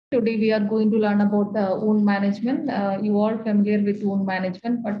Today we are going to learn about wound management. You are familiar with wound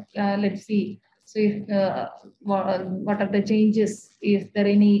management, but let's see. So, if, what are the changes? Is there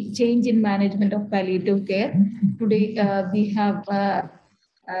any change in management of palliative care? Today we have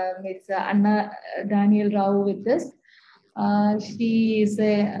Ms. Anna Daniel Rao with us. She is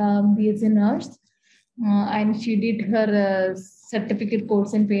a BSc nurse, and she did her certificate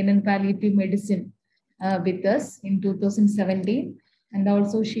course in pain and palliative medicine with us in 2017. And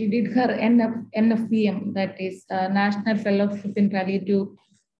also she did her NFPM, that is National Fellowship in Palliative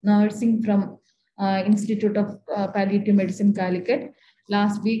Nursing from Institute of Palliative Medicine, Calicut.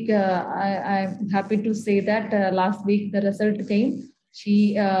 Last week, I'm happy to say that last week the result came.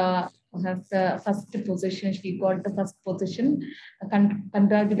 She has the first position. She got the first position.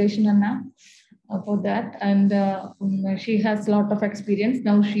 Congratulations, Anna, for that. And she has a lot of experience.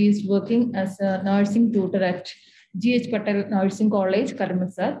 Now she is working as a nursing tutor at GH Patel Nursing College,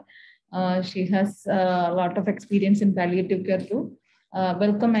 Karmasar. She has a lot of experience in palliative care too.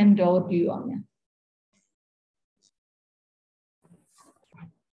 Welcome, and over to you, Anya.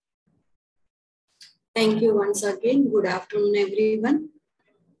 Thank you once again. Good afternoon, everyone.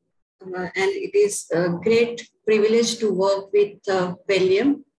 And it is a great privilege to work with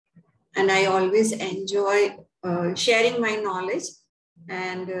William. And I always enjoy sharing my knowledge.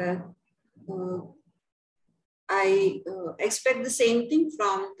 And I expect the same thing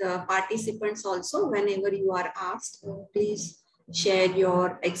from the participants also. Whenever you are asked, please share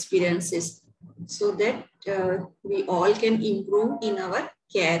your experiences so that we all can improve in our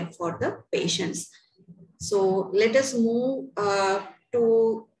care for the patients. So let us move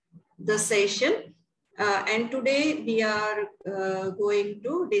to the session. And today we are going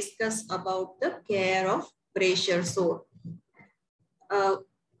to discuss about the care of pressure sore.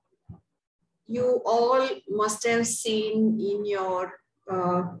 You all must have seen in your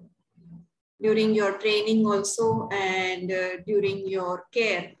during your training also, and during your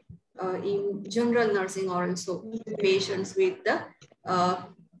care in general nursing also, patients with the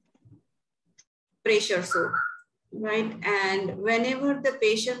pressure sore, right? And whenever the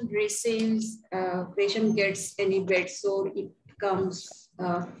patient receives, patient gets any bed sore, it comes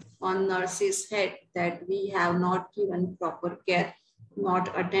on nurse's head that we have not given proper care, not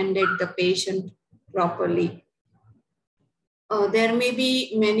attended the patient properly. There may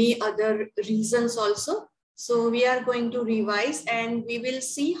be many other reasons also. So we are going to revise and we will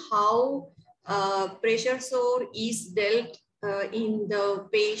see how pressure sore is dealt in the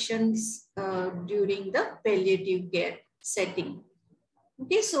patients during the palliative care setting.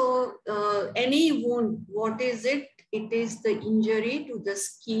 Okay, so any wound, what is it? It is the injury to the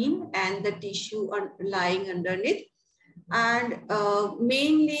skin and the tissue lying underneath. And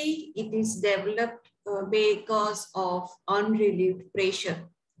mainly it is developed because of unrelieved pressure.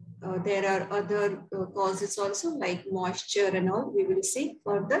 There are other causes also like moisture and all, we will see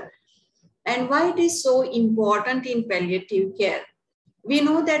further. And why it is so important in palliative care? We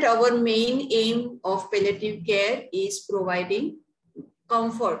know that our main aim of palliative care is providing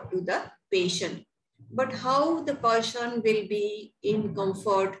comfort to the patient. But how the person will be in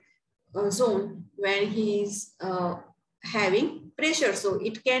comfort zone when he is having pressure? So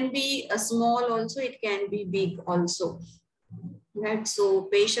it can be a small also, it can be big also. Right? So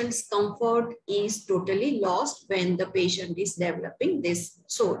patient's comfort is totally lost when the patient is developing this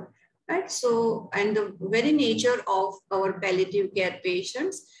sore. Right? So, and the very nature of our palliative care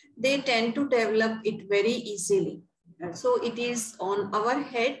patients, they tend to develop it very easily. Right? So it is on our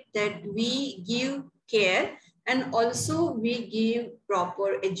head that we give care, and also we give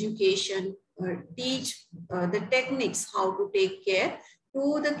proper education, teach the techniques how to take care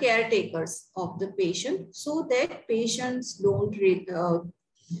to the caretakers of the patient, so that patients don't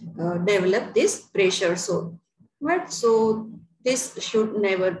develop this pressure sore. Right? So this should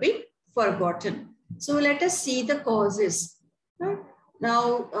never be forgotten. So let us see the causes. Right?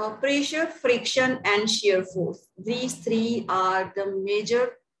 Now, pressure, friction, and shear force. These three are the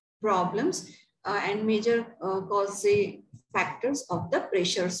major problems and major causing factors of the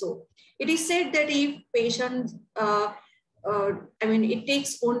pressure sore. It is said that if patients, it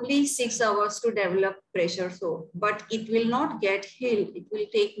takes only 6 hours to develop pressure sore, but it will not get healed. It will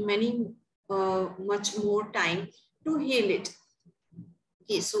take much more time to heal it.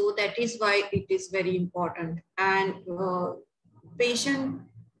 Okay, so that is why it is very important. And patient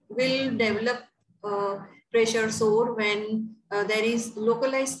will develop pressure sore when there is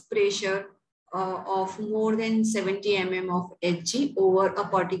localized pressure of more than 70 mm of Hg over a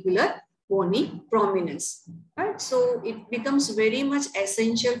particular bony prominence. Right? So it becomes very much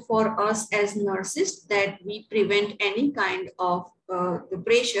essential for us as nurses that we prevent any kind of the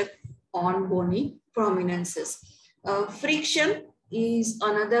pressure on bony prominences. Friction is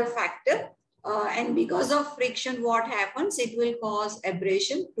another factor. And because of friction, what happens? It will cause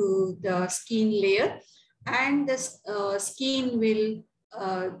abrasion to the skin layer, and the skin will,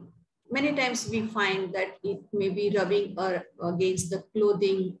 many times we find that it may be rubbing against the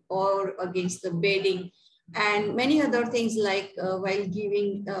clothing or against the bedding, and many other things like while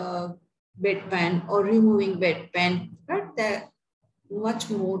giving bedpan or removing bedpan, right? There much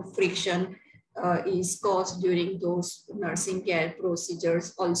more friction is caused during those nursing care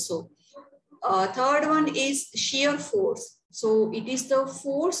procedures also. Third one is shear force. So it is the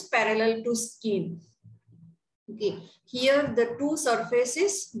force parallel to skin. Okay, here the two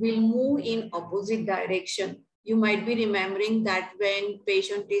surfaces will move in opposite direction. You might be remembering that when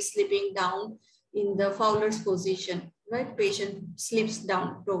patient is slipping down in the Fowler's position, right? Patient slips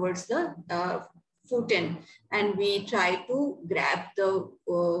down towards the foot end, and we try to grab the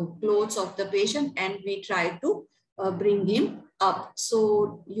clothes of the patient and we try to bring him up.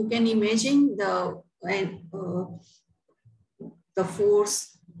 So you can imagine the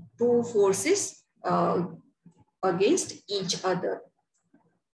force, two forces against each other.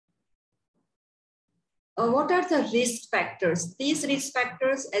 What are the risk factors? These risk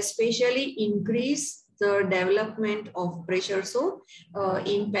factors especially increase the development of pressure sore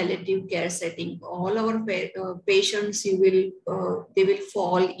in palliative care setting. All our patients, they will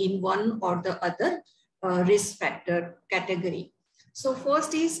fall in one or the other risk factor category. So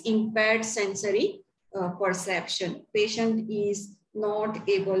first is impaired sensory perception. Patient is not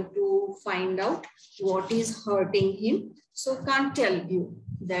able to find out what is hurting him, so can't tell you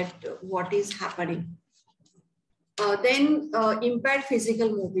that what is happening. Then impaired physical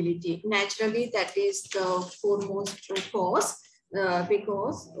mobility. Naturally, that is the foremost cause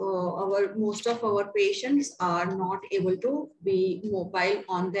because most of our patients are not able to be mobile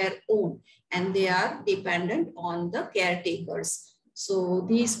on their own, and they are dependent on the caretakers. So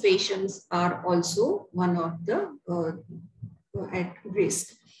these patients are also one of the at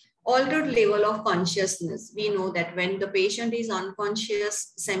risk. Altered level of consciousness. We know that when the patient is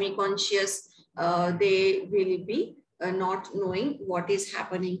unconscious, semi-conscious, they will be not knowing what is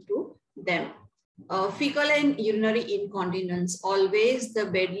happening to them. Fecal and urinary incontinence. Always the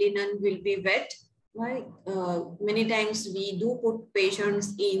bed linen will be wet. Right? Many times we do put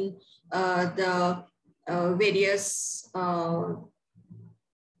patients in the various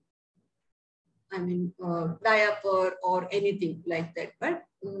diaper or anything like that. But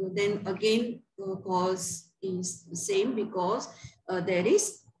then again, cause is the same because there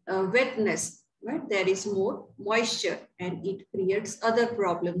is wetness, right? There is more moisture and it creates other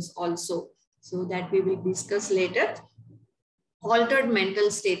problems also. So that we will discuss later. Altered mental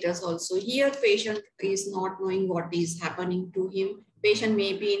status also. Here, patient is not knowing what is happening to him. Patient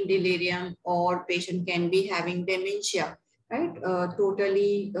may be in delirium or patient can be having dementia. Right,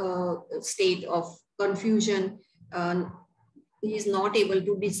 totally state of confusion. He is not able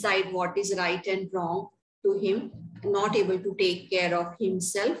to decide what is right and wrong to him, not able to take care of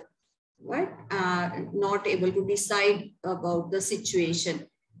himself, right? Not able to decide about the situation.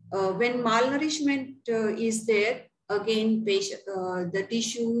 When malnourishment is there, again, the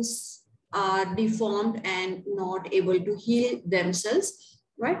tissues are deformed and not able to heal themselves,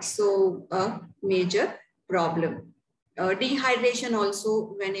 right? So a major problem. Dehydration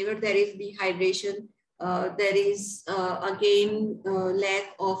also, whenever there is dehydration, there is again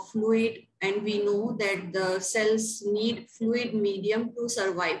lack of fluid, and we know that the cells need fluid medium to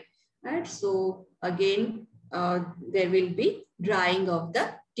survive, right? So again, there will be drying of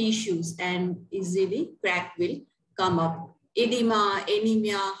the tissues and easily crack will come up. Edema,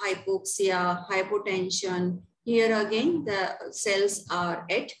 anemia, hypoxia, hypotension. Here again, the cells are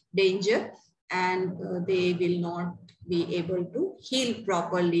at danger and they will not be able to heal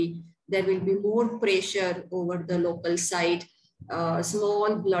properly. There will be more pressure over the local site.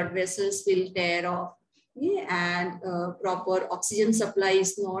 Small blood vessels will tear off, and proper oxygen supply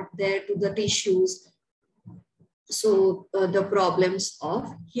is not there to the tissues. So the problems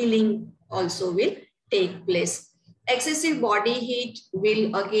of healing also will take place. Excessive body heat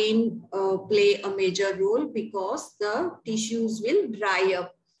will again play a major role because the tissues will dry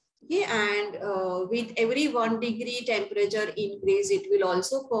up. Okay, and with every 1 degree temperature increase, it will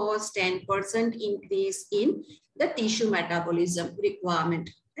also cause 10% increase in the tissue metabolism requirement.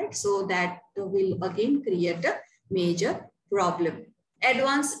 Right? So that will again create a major problem.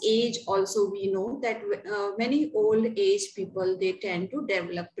 Advanced age also, we know that many old age people, they tend to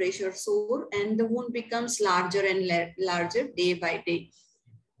develop pressure sore and the wound becomes larger and larger day by day.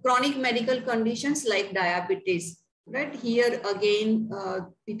 Chronic medical conditions like diabetes, Right here again,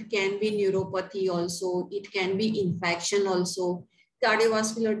 it can be neuropathy also, it can be infection also,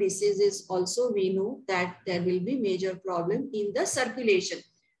 cardiovascular diseases also. We know that there will be major problem in the circulation,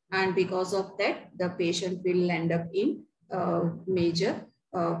 and because of that the patient will end up in major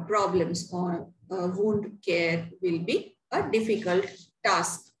problems, or wound care will be a difficult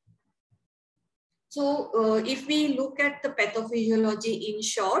task. So if we look at the pathophysiology in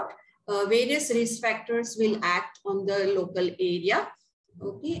short, various risk factors will act on the local area,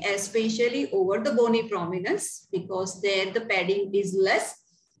 okay, especially over the bony prominence, because there the padding is less,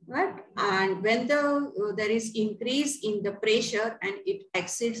 right? And when there is increase in the pressure and it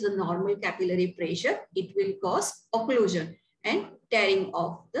exceeds the normal capillary pressure, it will cause occlusion and tearing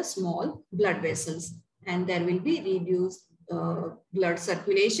of the small blood vessels, and there will be reduced blood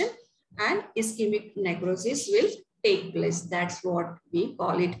circulation, and ischemic necrosis will take place. That's what we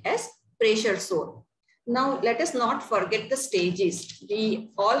call it as pressure sore. Now, let us not forget the stages. We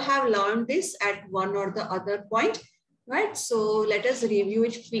all have learned this at one or the other point, right? So let us review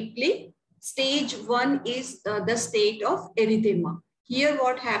it quickly. Stage 1 is the state of erythema. Here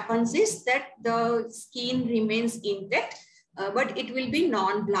what happens is that the skin remains intact, but it will be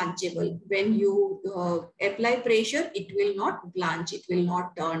non-blanchable. When you apply pressure, it will not blanch, it will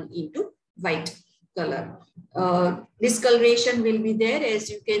not turn into white color. Discoloration will be there, as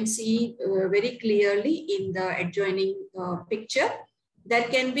you can see very clearly in the adjoining picture. There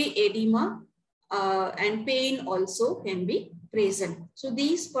can be edema and pain also can be present. So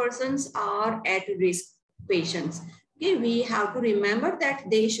these persons are at risk patients. Okay, we have to remember that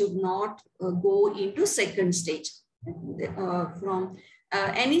they should not go into second stage. From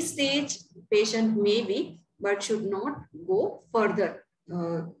any stage patient may be, but should not go further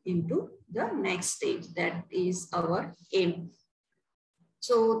into the next stage. That is our aim.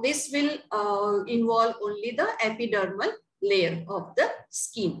 So this will involve only the epidermal layer of the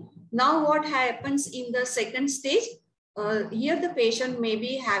skin. Now what happens in the second stage? Here the patient may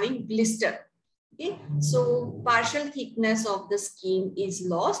be having blister. Okay, so partial thickness of the skin is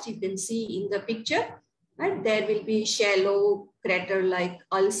lost. You can see in the picture, right? There will be shallow crater-like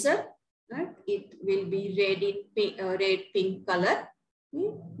ulcer. Right? It will be red in red-pink color, okay?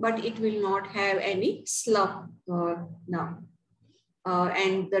 But it will not have any slough now.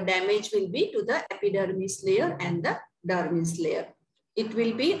 And the damage will be to the epidermis layer and the dermis layer. It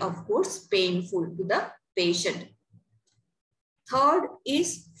will be, of course, painful to the patient. Third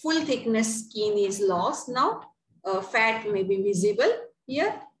is full thickness skin is lost now. Fat may be visible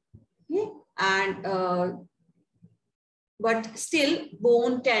here, okay? And but still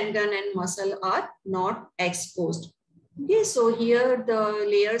bone, tendon and muscle are not exposed. Okay, so here the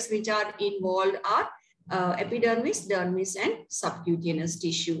layers which are involved are epidermis, dermis and subcutaneous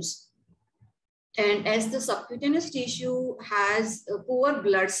tissues. And as the subcutaneous tissue has a poor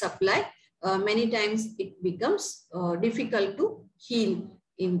blood supply, many times it becomes difficult to heal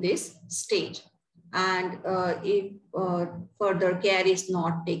in this stage. And if further care is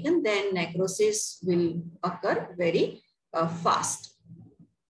not taken, then necrosis will occur very fast.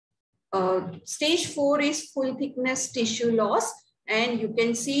 Stage 4 is full thickness tissue loss, and you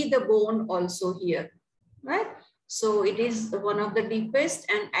can see the bone also here, right? So it is one of the deepest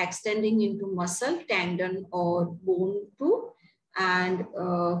and extending into muscle, tendon or bone too, and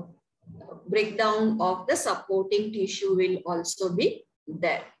breakdown of the supporting tissue will also be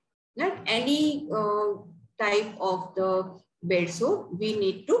there. Not any type of the bed sore, we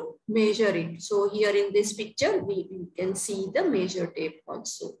need to measure it. So here in this picture, we can see the measure tape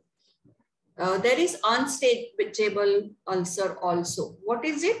also. There is unstageable ulcer also. What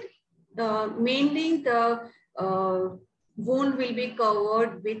is it? Mainly the wound will be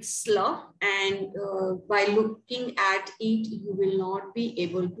covered with slough, and by looking at it, you will not be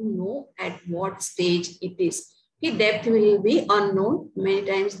able to know at what stage it is. The depth will be unknown. Many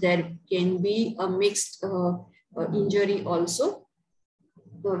times there can be a mixed injury also.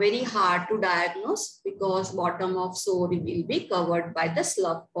 So very hard to diagnose because bottom of sore will be covered by the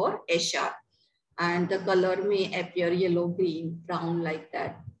slough or eschar, and the color may appear yellow, green, brown like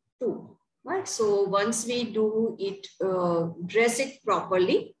that too. Right. So once we do it, dress it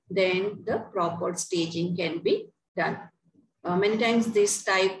properly, then the proper staging can be done. Many times this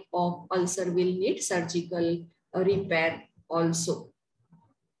type of ulcer will need surgical repair also.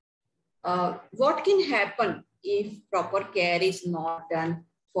 What can happen if proper care is not done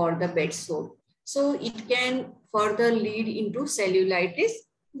for the bed sore? So it can further lead into cellulitis,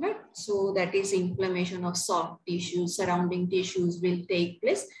 right? So that is inflammation of soft tissues, surrounding tissues will take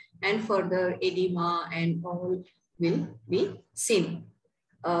place, and further edema and all will be seen.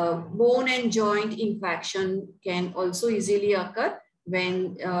 Bone and joint infection can also easily occur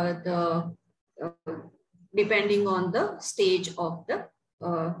when depending on the stage of the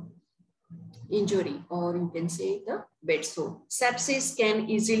injury, or you can say the bed sore. Sepsis can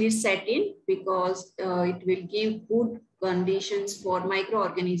easily set in because it will give good conditions for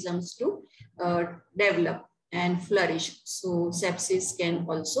microorganisms to develop and flourish. So sepsis can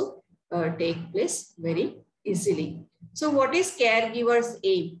also take place very easily. So what is caregiver's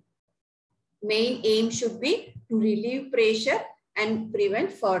aim? Main aim should be to relieve pressure and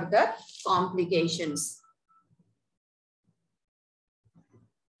prevent further complications.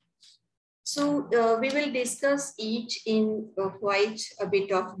 So we will discuss each in quite a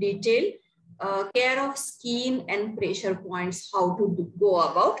bit of detail. Care of skin and pressure points, how to go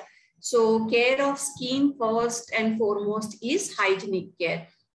about. So care of skin first and foremost is hygienic care.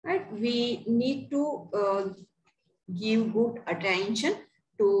 Right? We need to give good attention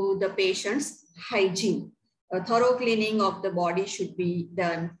to the patient's hygiene. A thorough cleaning of the body should be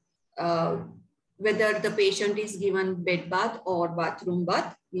done. Whether the patient is given bed bath or bathroom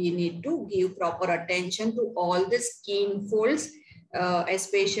bath, we need to give proper attention to all the skin folds,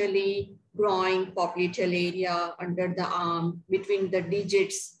 especially groin, popliteal area, under the arm, between the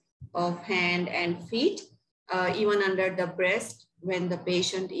digits of hand and feet, even under the breast when the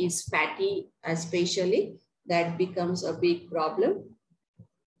patient is fatty, especially, that becomes a big problem.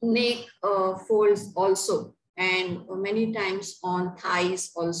 Neck folds also, and many times on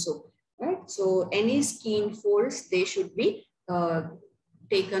thighs also. Right? So any skin folds, they should be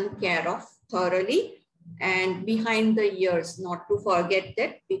taken care of thoroughly. And behind the ears, not to forget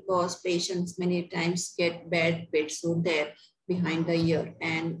that, because patients many times get bad bed sore there behind the ear,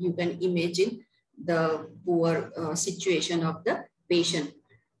 and you can imagine the poor situation of the patient.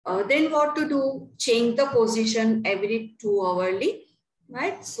 Then what to do? Change the position every 2 hourly.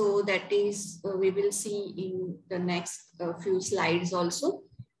 Right, so that is we will see in the next few slides also.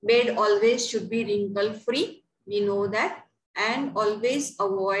 Bed always should be wrinkle free, we know that, and always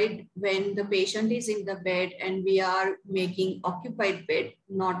avoid when the patient is in the bed and we are making occupied bed,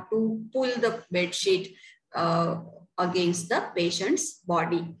 not to pull the bed sheet against the patient's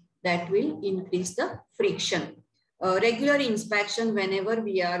body. That will increase the friction. Regular inspection whenever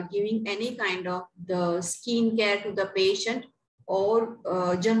we are giving any kind of the skin care to the patient, or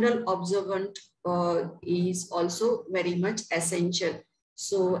general observant is also very much essential.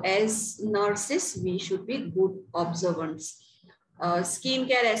 So as nurses, we should be good observants. Skin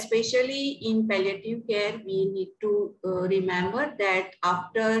care, especially in palliative care, we need to remember that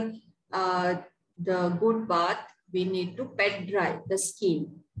after the good bath, we need to pet dry the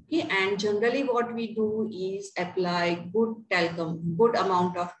skin. Okay, and generally what we do is apply good talcum, good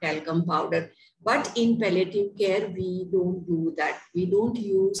amount of talcum powder. But in palliative care, we don't do that. We don't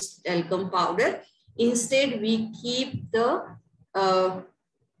use talcum powder. Instead, we keep the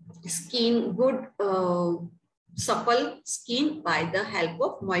skin good, supple skin by the help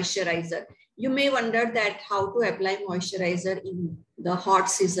of moisturizer. You may wonder that how to apply moisturizer in the hot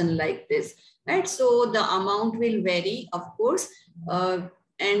season like this, right? So the amount will vary, of course.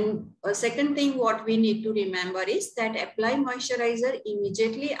 And a second thing what we need to remember is that apply moisturizer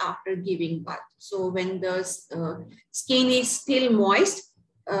immediately after giving bath. So when the skin is still moist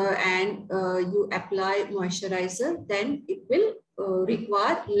and you apply moisturizer, then it will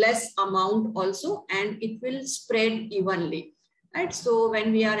require less amount also, and it will spread evenly. Right? So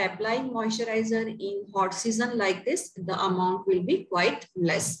when we are applying moisturizer in hot season like this, the amount will be quite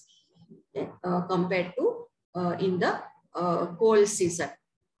less compared to in the cold season.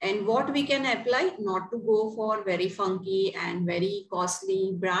 And what we can apply, not to go for very funky and very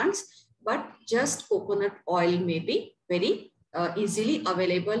costly brands, but just coconut oil may be very easily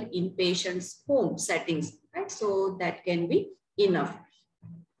available in patients' home settings. Right? So that can be enough.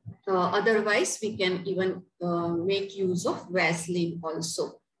 Otherwise, we can even make use of Vaseline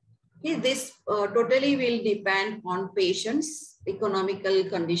also. Okay, this totally will depend on patient's economical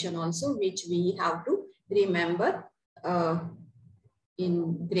condition also, which we have to remember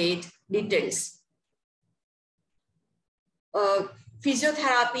in great details.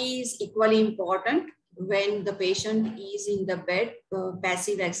 Physiotherapy is equally important when the patient is in the bed.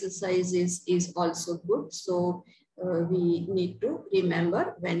 Passive exercise is also good. So we need to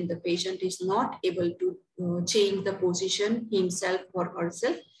remember when the patient is not able to change the position himself or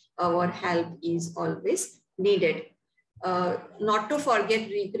herself, our help is always needed. Not to forget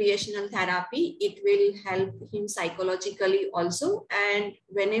recreational therapy, it will help him psychologically also. And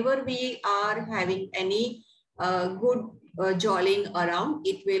whenever we are having any good jolling around,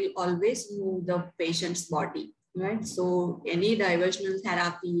 it will always move the patient's body. right? So any diversional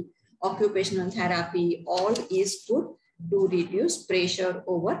therapy, occupational therapy, all is good to reduce pressure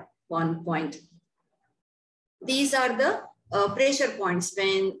over one point. These are the pressure points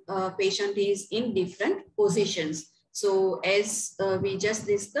when a patient is in different positions. So as we just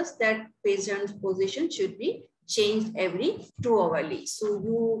discussed, that patient's position should be changed every 2 hours. So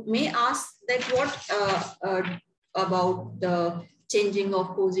you may ask that what about the changing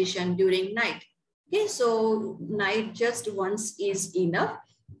of position during night. Okay, so night just once is enough.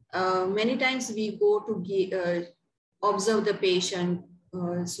 Many times we go to observe the patient.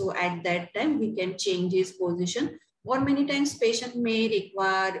 So at that time, we can change his position. Or many times patient may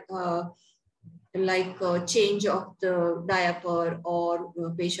require like a change of the diaper, or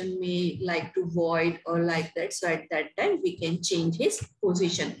patient may like to void or like that. So at that time, we can change his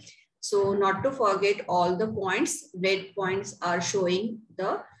position. So not to forget all the points, red points are showing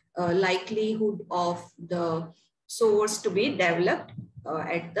the likelihood of the source to be developed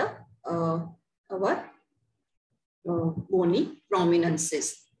at the our bony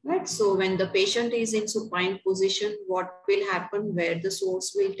prominences, right? So when the patient is in supine position, what will happen, where the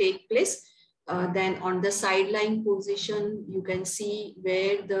source will take place? Then on the sideline position, you can see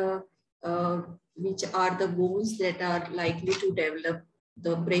where the which are the bones that are likely to develop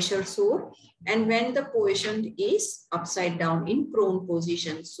the pressure sore, and when the patient is upside down in prone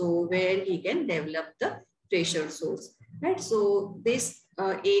position, so where he can develop the pressure sores, right? So this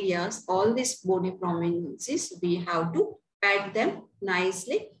areas, all these bony prominences, we have to pat them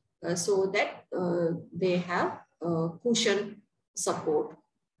nicely so that they have cushion support.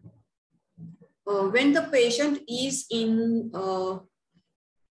 When the patient is in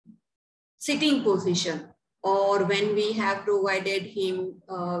sitting position, or when we have provided him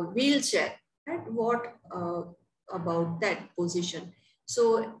a wheelchair, right? What about that position?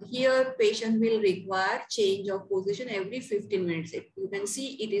 So here patient will require change of position every 15 minutes. You can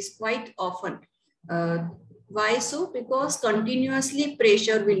see it is quite often. Why so? Because continuously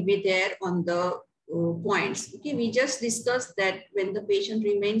pressure will be there on the points. Okay, we just discussed that when the patient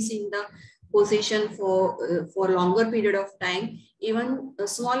remains in the position for longer period of time, even the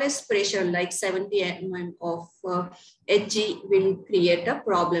smallest pressure like 70 mm of Hg will create a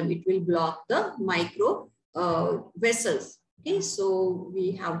problem. It will block the micro vessels. Okay, so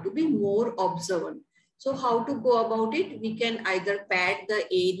we have to be more observant. So how to go about it? We can either pad the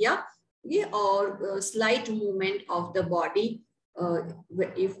area, okay, or slight movement of the body.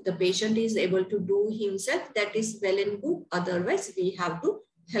 If the patient is able to do himself, that is well and good. Otherwise, we have to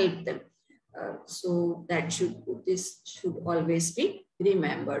help them. So that this should always be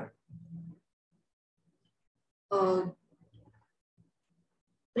remembered.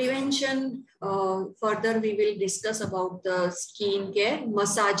 Prevention, further we will discuss about the skin care,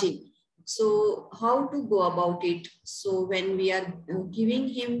 massaging. So how to go about it? So when we are giving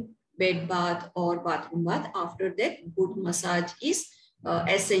him bed bath or bathroom bath, after that good massage is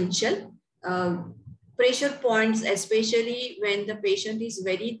essential. Pressure points, especially when the patient is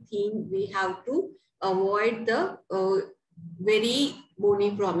very thin, we have to avoid the very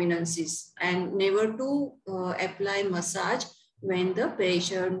bony prominences, and never to apply massage when the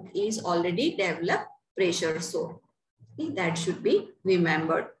patient is already developed pressure sore. Okay, that should be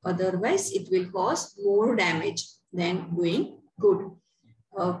remembered. Otherwise, it will cause more damage than doing good.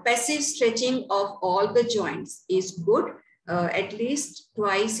 Passive stretching of all the joints is good, at least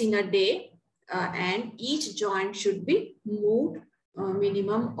twice in a day. And each joint should be moved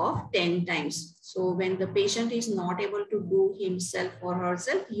minimum of 10 times. So when the patient is not able to do himself or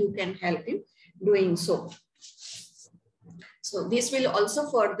herself, you can help him doing so. So this will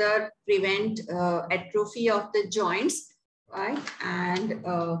also further prevent atrophy of the joints, right? And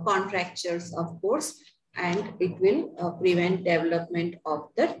contractures, of course, and it will prevent development of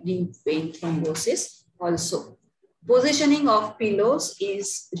the deep vein thrombosis also. Positioning of pillows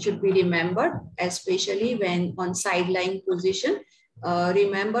should be remembered, especially when on sideline position.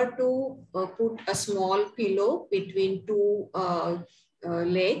 Remember to put a small pillow between two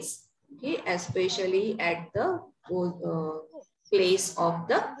legs, okay, especially at the place of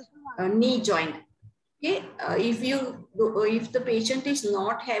the knee joint. Okay, if the patient is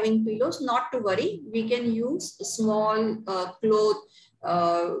not having pillows, not to worry. We can use small cloth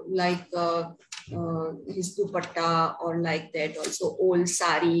like his dupatta or like that. Also, old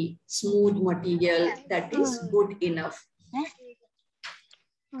sari, smooth material, that is good enough.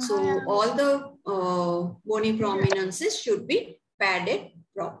 So all the bony prominences should be padded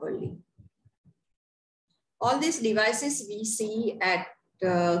properly. All these devices we see at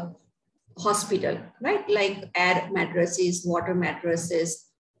hospital, right? Like air mattresses, water mattresses,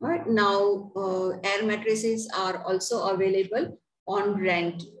 Right now, air mattresses are also available on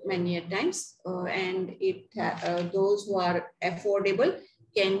rent many a times, and those who are affordable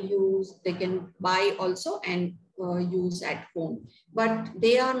can use. They can buy also and use at home, but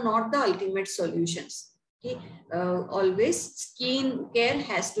they are not the ultimate solutions. Okay, always skin care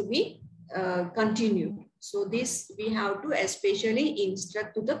has to be continued. So this we have to especially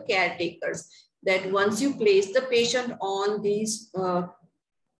instruct to the caretakers that once you place the patient on these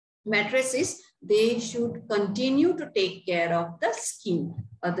mattresses, they should continue to take care of the skin.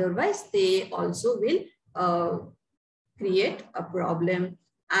 Otherwise, they also will create a problem,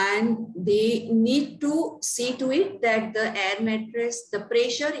 and they need to see to it that the air mattress, the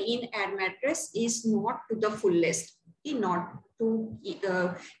pressure in air mattress is not to the fullest, not too,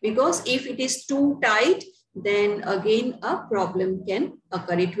 because if it is too tight, then again a problem can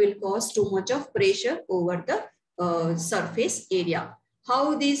occur. It will cause too much of pressure over the surface area.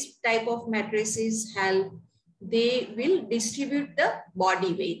 How these type of mattresses help? They will distribute the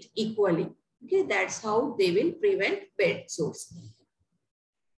body weight equally. Okay, that's how they will prevent bed sores.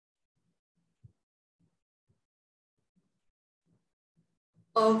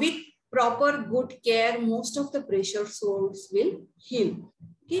 With proper good care, most of the pressure sores will heal.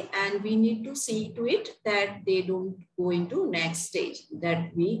 Okay, and we need to see to it that they don't go into next stage that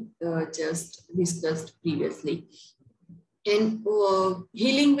we just discussed previously. And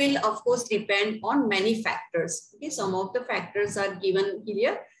healing will, of course, depend on many factors. Okay, some of the factors are given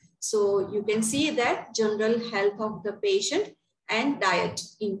here. So you can see that general health of the patient and diet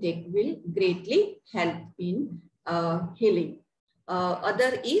intake will greatly help in healing.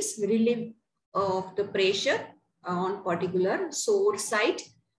 Other is relief of the pressure on particular sore site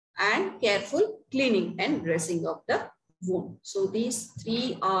and careful cleaning and dressing of the wound. So these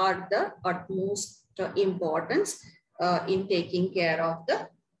three are the utmost importance in taking care of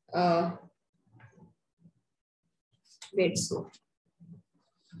the bed sore.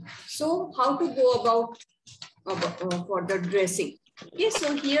 So how to go about for the dressing? Okay,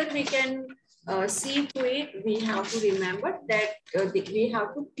 so here we can see to it. We have to remember that we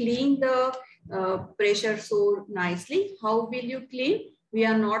have to clean the pressure sore nicely. How will you clean? We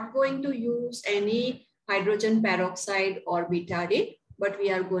are not going to use any hydrogen peroxide or betadine, but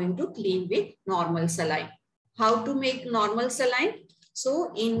we are going to clean with normal saline. How to make normal saline?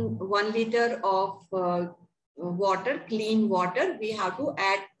 So in 1 liter of water, clean water, we have to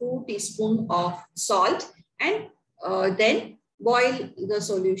add 2 teaspoons of salt and then boil the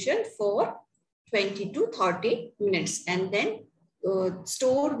solution for 20 to 30 minutes and then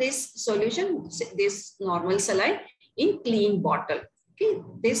store this solution, this normal saline, in clean bottle. Okay,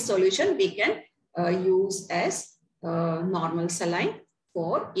 this solution we can use as normal saline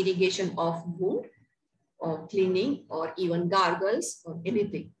for irrigation of wound or cleaning or even gargles or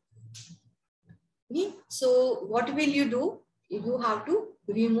anything. Okay, so what will you do? You have to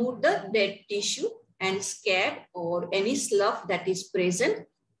remove the dead tissue and scab or any slough that is present.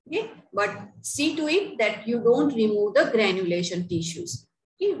 Okay, but see to it that you don't remove the granulation tissues.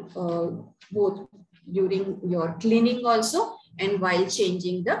 Okay, both during your cleaning also and while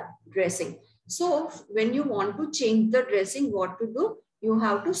changing the dressing. So when you want to change the dressing, what to do? You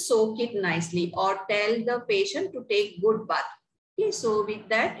have to soak it nicely or tell the patient to take good bath. Okay, so with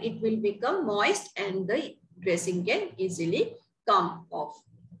that, it will become moist and the dressing can easily come off.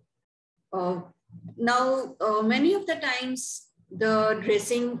 Now, many of the times, the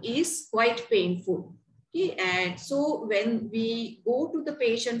dressing is quite painful. Okay, and so when we go to the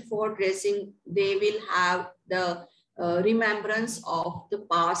patient for dressing, they will have the remembrance of the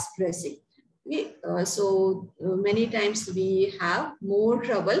past dressing. Okay, so many times we have more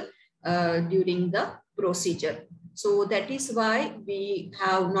trouble during the procedure. So that is why we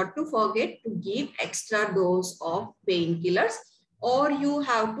have not to forget to give extra dose of painkillers, or you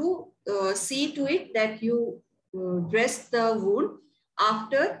have to see to it that you dress the wound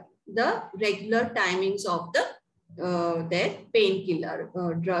after the regular timings of the their painkiller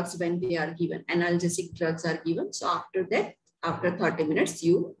drugs when they are given, analgesic drugs are given. So after that, after 30 minutes,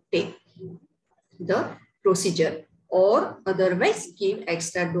 you take the procedure, or otherwise give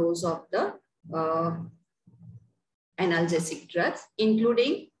extra dose of the analgesic drugs,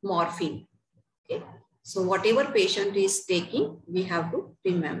 including morphine. Okay. So whatever patient is taking, we have to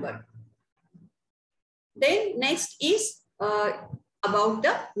remember. Then next is about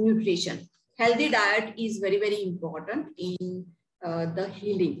the nutrition. Healthy diet is very, very important in the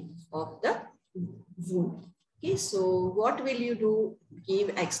healing of the wound. Okay, so what will you do?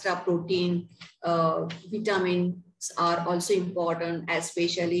 Give extra protein. Vitamins are also important,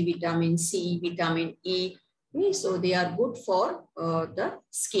 especially vitamin C, vitamin E, Okay, so they are good for the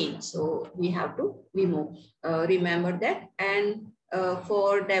skin. So we have to remember that. And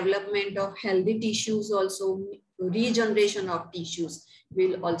for development of healthy tissues, also regeneration of tissues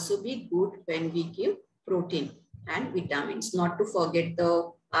will also be good when we give protein and vitamins, not to forget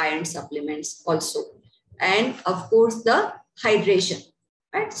the iron supplements also. And of course, the hydration.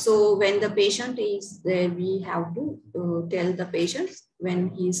 Right. So when the patient is there, we have to tell the patient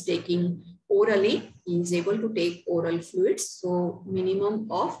when he is taking orally, he is able to take oral fluids. So minimum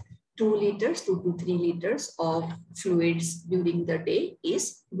of 2 liters, 2 to 3 liters of fluids during the day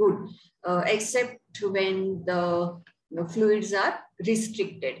is good, except when the fluids are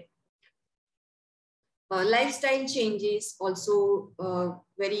restricted. Lifestyle changes also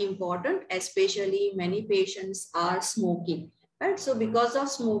very important, especially many patients are smoking. Right? So because of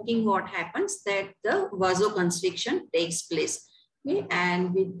smoking, what happens that the vasoconstriction takes place. Okay?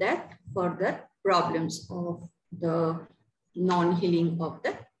 And with that, further problems of the non-healing of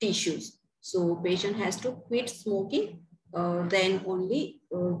the tissues. So patient has to quit smoking, then only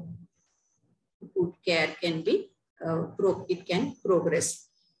good care can be, it can progress.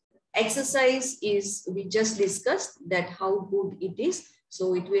 Exercise is, we just discussed that how good it is.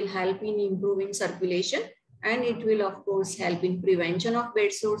 So it will help in improving circulation, and it will of course help in prevention of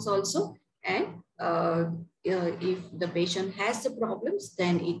bed sores also. And if the patient has the problems,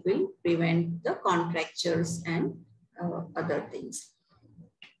 then it will prevent the contractures and other things.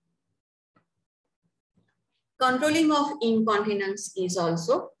 Controlling of incontinence is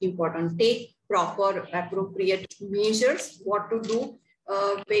also important. Take proper appropriate measures. What to do?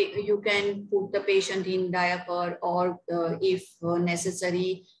 You can put the patient in diaper, or if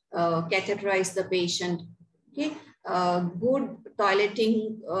necessary, catheterize the patient. Okay. Good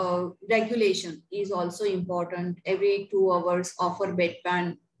toileting regulation is also important. Every 2 hours, offer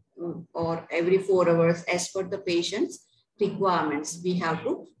bedpan, or every 4 hours as per the patient's requirements, we have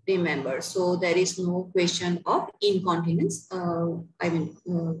to remember. So there is no question of incontinence,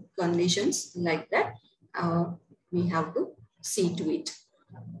 conditions like that. We have to see to it.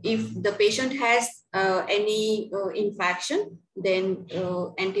 If the patient has any infection, then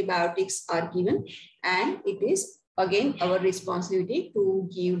antibiotics are given, and it is again our responsibility to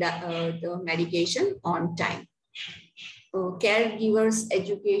give the medication on time. Caregivers'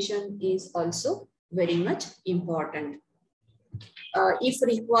 education is also very much important. If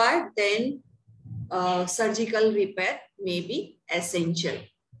required, then surgical repair may be essential.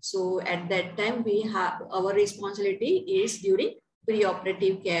 So at that time, we have our responsibility is during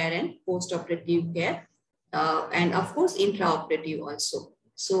pre-operative care and post-operative care, and of course intraoperative also.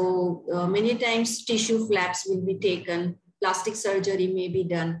 So many times tissue flaps will be taken, plastic surgery may be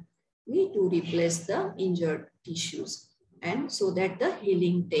done to replace the injured tissues, and so that the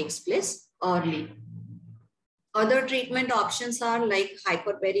healing takes place early. Other treatment options are like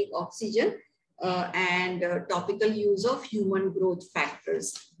hyperbaric oxygen and topical use of human growth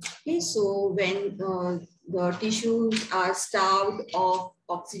factors. Okay, so when the tissues are starved of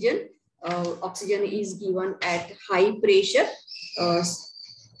oxygen, oxygen is given at high pressure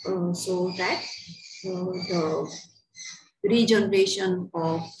so that the regeneration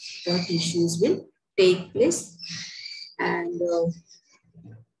of the tissues will take place. And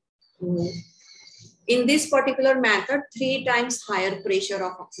in this particular method, 3 times higher pressure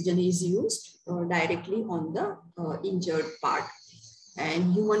of oxygen is used directly on the injured part.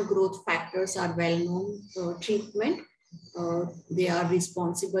 And human growth factors are well-known treatment. They are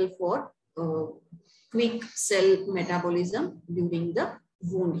responsible for quick cell metabolism during the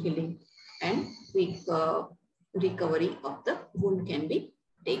wound healing, and quick recovery of the wound can be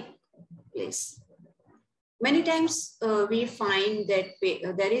take place. Many times we find that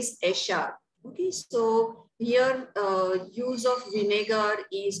there is HR. Okay, so here use of vinegar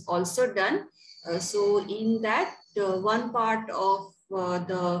is also done. So in that, one part of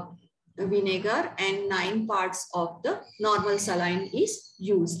the vinegar and 9 parts of the normal saline is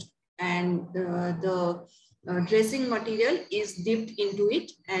used, and the dressing material is dipped into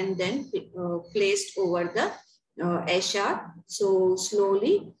it and then placed over the HR. So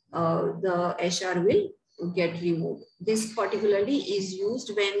slowly the HR will get removed. This particularly is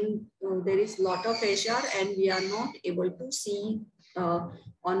used when there is a lot of HR and we are not able to see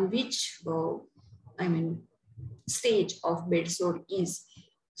on which stage of bed sore is.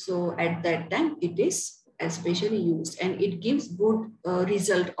 So at that time it is especially used, and it gives good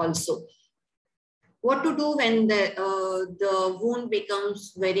result also. What to do when the wound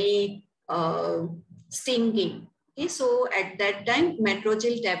becomes very stinging? Okay, so at that time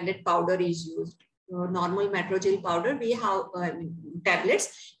Metrogyl tablet powder is used. normal Matrogel powder, we have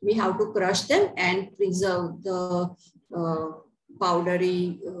tablets, we have to crush them and preserve the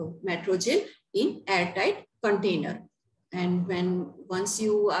powdery Matrogel in airtight container. And once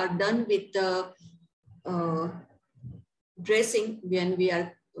you are done with the dressing,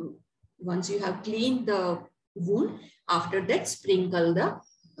 once you have cleaned the wound, after that sprinkle the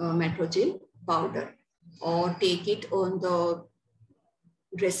Matrogel powder or take it on the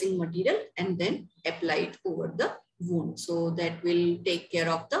dressing material and then apply it over the wound. So that will take care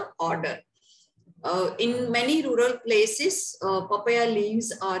of the odor. In many rural places, papaya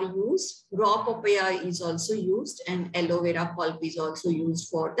leaves are used. Raw papaya is also used, and aloe vera pulp is also used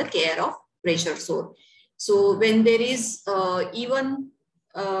for the care of pressure sore. So when there is even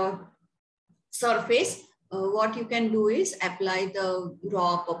surface, what you can do is apply the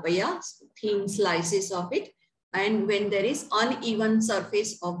raw papaya, thin slices of it. And when there is uneven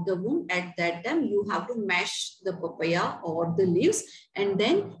surface of the wound, at that time, you have to mash the papaya or the leaves and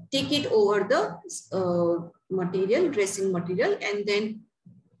then take it over the material, dressing material, and then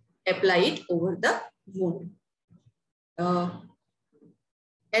apply it over the wound.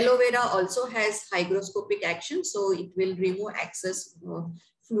 Aloe vera also has hygroscopic action, so it will remove excess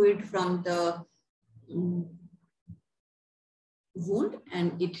fluid from the wound,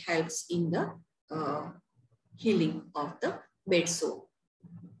 and it helps in the healing of the bed sore.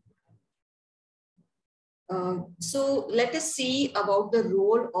 So let us see about the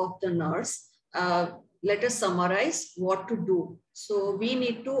role of the nurse. Let us summarize what to do. So we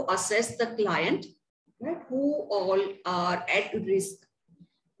need to assess the client, right, who all are at risk.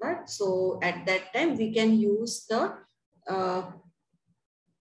 Right? So at that time, we can use the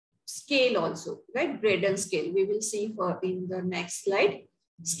scale also, right? Braden scale. We will see in the next slide.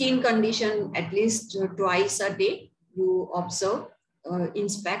 Skin condition, at least twice a day, you observe,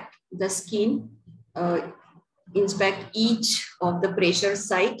 inspect the skin, inspect each of the pressure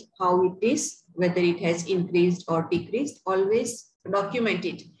site, how it is, whether it has increased or decreased. Always document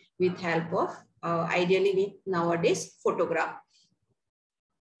it with help of, ideally with nowadays, photograph.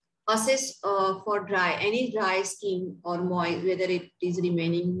 Assess for any dry skin or moist, whether it is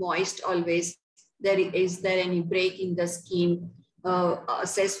remaining moist always, is there any break in the skin.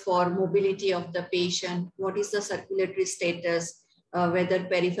 Assess for mobility of the patient, what is the circulatory status, whether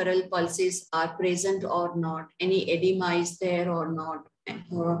peripheral pulses are present or not, any edema is there or not,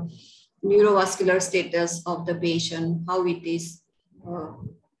 neurovascular status of the patient, how it is,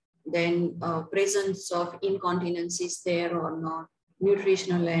 then presence of incontinence is there or not,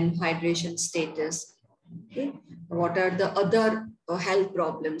 nutritional and hydration status. Okay. What are the other health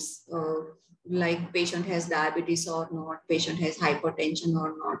problems, like patient has diabetes or not, patient has hypertension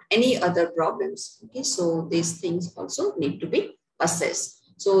or not, any other problems. Okay, so these things also need to be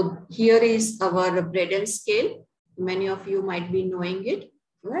assessed. So here is our Braden scale. Many of you might be knowing it,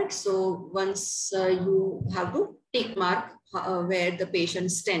 right? So once you have to tick mark where the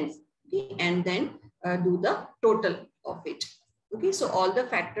patient stands, okay, and then do the total of it. Okay, so all the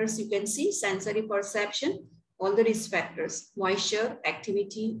factors you can see: sensory perception, all the risk factors, moisture,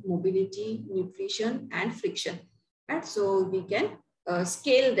 activity, mobility, nutrition, and friction. Right? So we can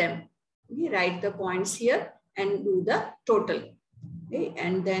scale them. Okay? Write the points here and do the total. Okay?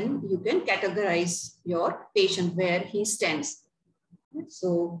 And then you can categorize your patient where he stands.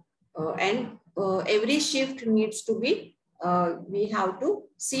 So, every shift needs to be, we have to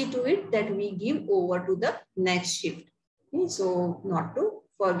see to it that we give over to the next shift. Okay? So not to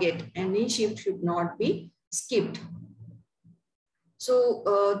forget, any shift should not be skipped.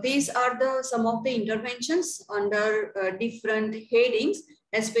 So these are some of the interventions under different headings,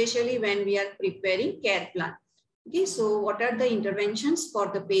 especially when we are preparing care plan. Okay, so what are the interventions for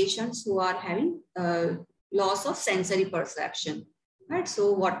the patients who are having loss of sensory perception? Right,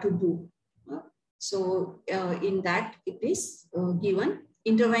 so what to do? So in that it is given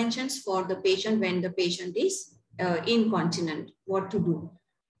interventions for the patient when the patient is incontinent, what to do.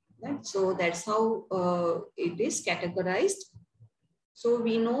 Right, so that's how it is categorized. So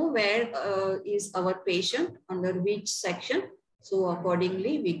we know where is our patient, under which section. So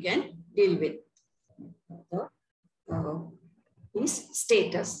accordingly, we can deal with his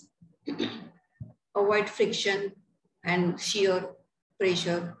status. Avoid friction and shear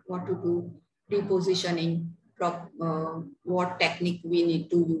pressure, what to do, repositioning, what technique we need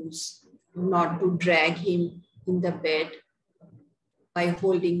to use, not to drag him in the bed by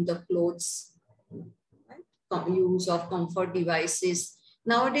holding the clothes, right? Use of comfort devices.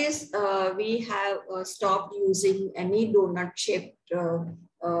 Nowadays, we have stopped using any donut-shaped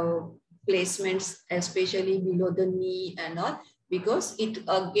placements, especially below the knee and all. because it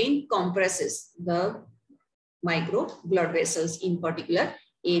again compresses the micro blood vessels in particular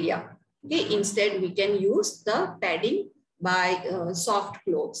area. Okay, instead we can use the padding by soft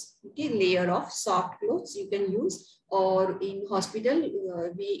clothes. Okay, layer of soft clothes you can use, or in hospital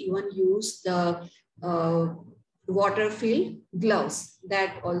we even use the water-filled gloves.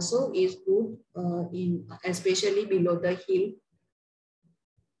 That also is good in especially below the heel.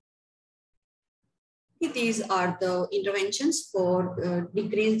 These are the interventions for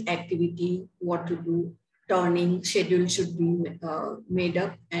decreased activity, what to do. Turning schedule should be made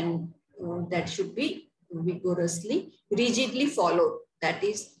up, and that should be rigorously, rigidly followed. That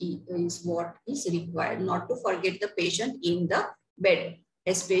is what is required. Not to forget the patient in the bed,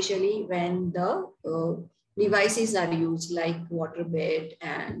 especially when the devices are used like water bed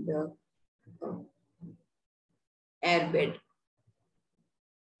and air bed.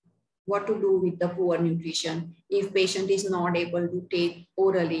 What to do with the poor nutrition. If patient is not able to take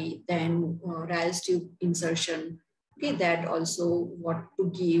orally, then Ryle's tube insertion. Okay, that also what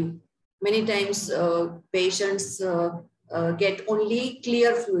to give. Many times patients get only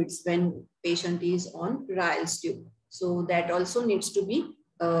clear fluids when patient is on Ryle's tube. So that also needs to be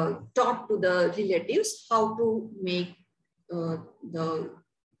taught to the relatives how to make the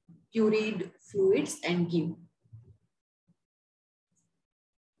pureed fluids and give.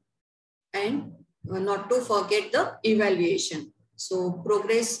 And not to forget the evaluation. So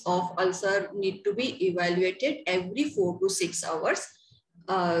progress of ulcer need to be evaluated every 4 to 6 hours.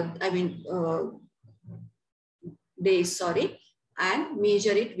 Days, sorry, and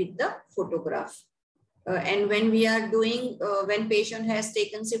measure it with the photograph. And when we are doing, when patient has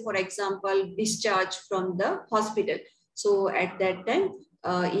taken, say, for example, discharge from the hospital. So at that time,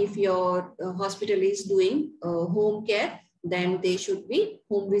 if your hospital is doing home care, then they should be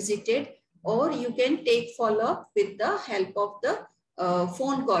home visited, or you can take follow-up with the help of the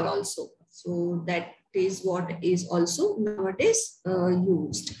phone call also. So that is what is also nowadays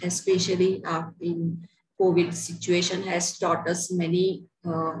used, especially in COVID situation has taught us many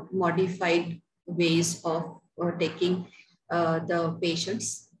modified ways of taking the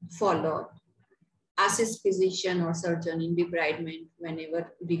patient's follow-up. Assist physician or surgeon in debridement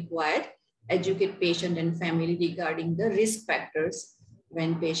whenever required. Educate patient and family regarding the risk factors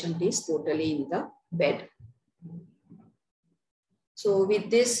when patient is totally in the bed. So with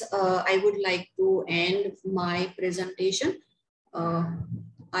this, I would like to end my presentation.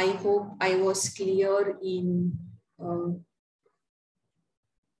 I hope I was clear in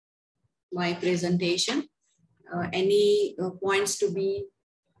my presentation. Any points to be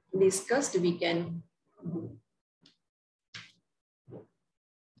discussed, we can do.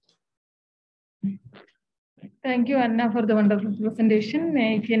 Thank you, Anna, for the wonderful presentation.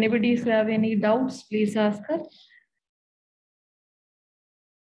 If anybody have any doubts, please ask her.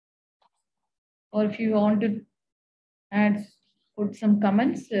 Or if you want to add, put some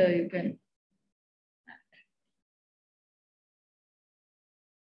comments, you can.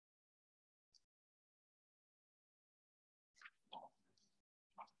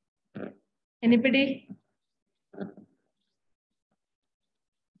 Anybody?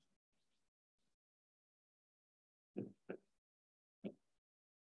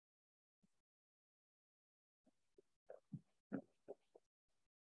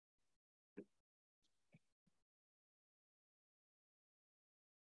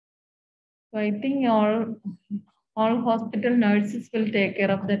 So I think all hospital nurses will take care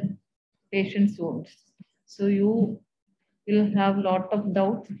of the patient's wounds. So you will have a lot of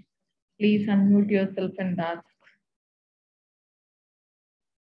doubts. Please unmute yourself and ask.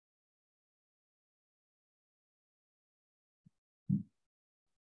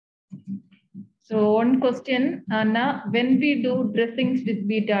 So one question, Anna, when we do dressings with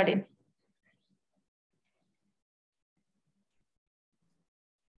betadine?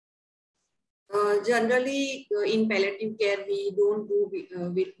 Generally, in palliative care, we don't do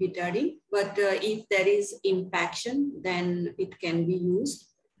with betadine, but if there is impaction, then it can be used.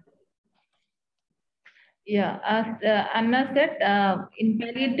 Yeah, as Anna said, in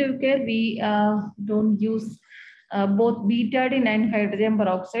palliative care, we don't use both betadine and hydrogen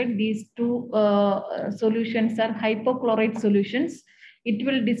peroxide. These two solutions are hypochlorite solutions. It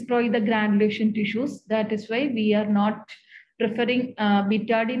will destroy the granulation tissues. That is why we are not preferring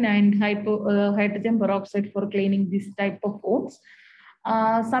betadine and hydrogen peroxide for cleaning this type of wounds.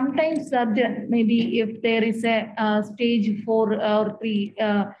 Sometimes surgeon, maybe if there is a stage 4 or 3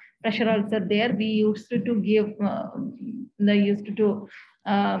 pressure ulcer there, we used to give, they used to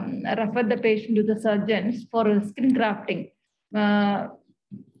refer the patient to the surgeons for skin grafting.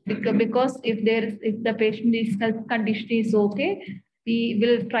 Because if the patient is health condition is okay, we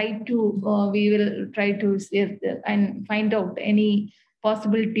will try to and find out any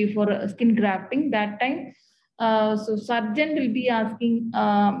possibility for skin grafting that time. So surgeon will be asking,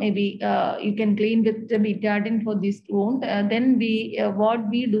 maybe you can clean with the betadine for this wound. Then what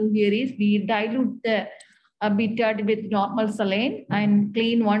we do here is we dilute the betadine with normal saline and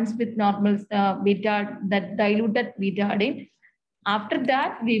clean once with normal that diluted betadine. After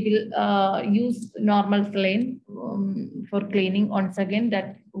that, we will use normal saline for cleaning. Once again,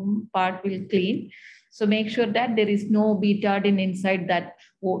 that part will clean. So make sure that there is no betadine inside that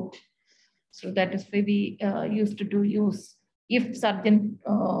wound. So that is why we used to use, if surgeon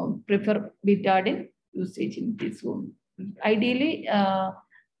prefer betadine usage in this wound. Ideally,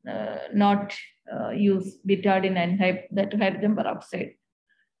 not use betadine and that hydrogen peroxide.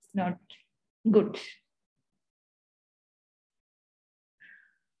 It's not good.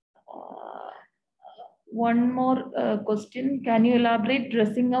 One more question. Can you elaborate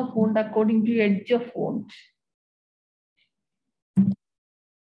dressing of wound according to edge of wound?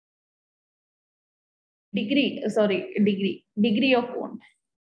 Degree of wound.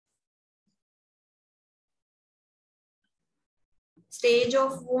 Stage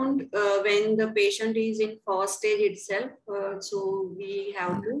of wound, when the patient is in first stage itself, so we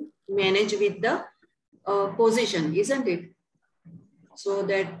have to manage with the position, isn't it? So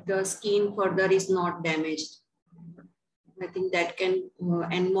that the skin further is not damaged. I think that can,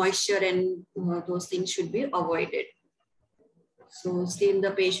 and moisture and those things should be avoided. So still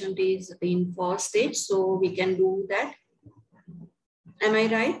the patient is in first stage, so we can do that. Am I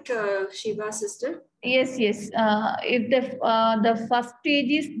right, Shiva sister? Yes. If the first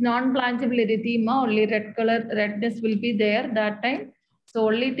stage is non-blanchable erythema, only redness will be there that time. So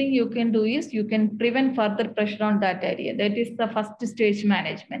only thing you can do is you can prevent further pressure on that area. That is the first stage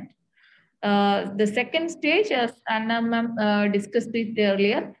management. The second stage, as Anna ma'am discussed it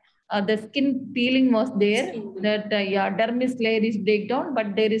earlier, the skin peeling was there. That dermis layer is breakdown,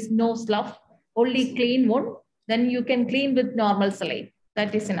 but there is no slough, only clean wound. Then you can clean with normal saline.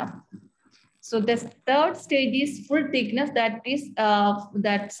 That is enough. So the third stage is full thickness. That is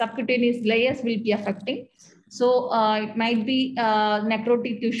that subcutaneous layers will be affecting. So it might be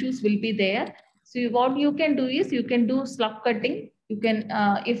necrotic tissues will be there. So what you can do is you can do slough cutting. You can,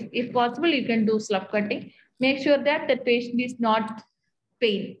 if possible, you can do slough cutting. Make sure that the patient is not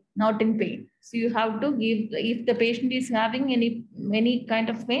in pain. So you have to give, if the patient is having any kind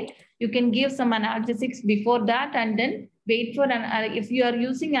of pain, you can give some analgesics before that, and then wait for if you are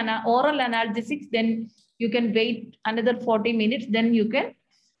using an oral analgesics, then you can wait another 40 minutes, then you can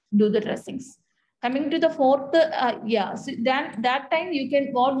do the dressings. Coming to the fourth, so then that time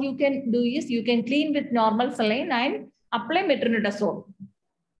what you can do is you can clean with normal saline and apply metronidazole.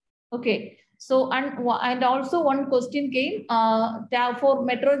 Okay. So, and also one question came, for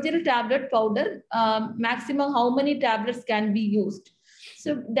metrogel tablet powder, maximum how many tablets can be used?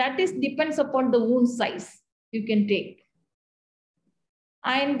 So that depends upon the wound size you can take.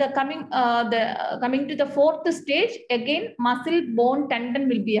 And coming to the fourth stage, again, muscle, bone, tendon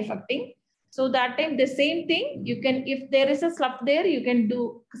will be affecting. So that time the same thing, you can, if there is a slough there, you can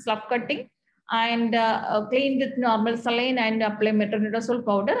do slough cutting and clean with normal saline and apply metronidazole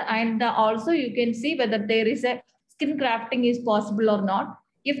powder. And also you can see whether there is a skin grafting is possible or not.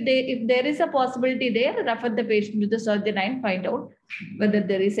 If there is a possibility there, refer the patient to the surgeon and find out whether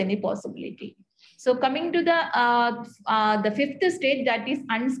there is any possibility. So coming to the fifth stage, that is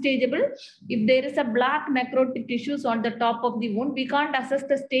unstageable. If there is a black necrotic tissues on the top of the wound, we can't assess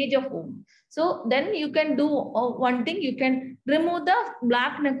the stage of wound. So then you can do one thing, you can remove the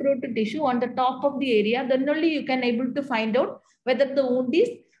black necrotic tissue on the top of the area. Then only you can able to find out whether the wound is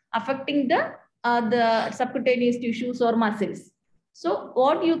affecting the subcutaneous tissues or muscles. So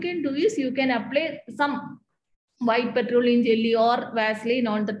what you can do is you can apply some white petroleum jelly or Vaseline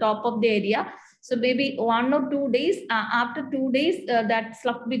on the top of the area. So maybe 1 or 2 days, after 2 days, that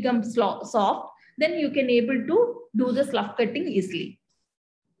slough becomes soft, then you can able to do the slough cutting easily.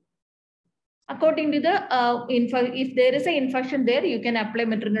 According to the, if there is an infection there, you can apply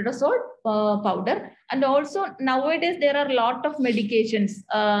metronidazole powder. And also nowadays, there are a lot of medications,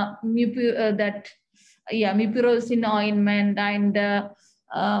 mupirocin ointment and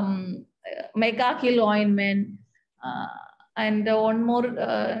Megakil ointment, and one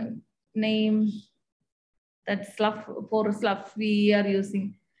more name, that slough, for slough we are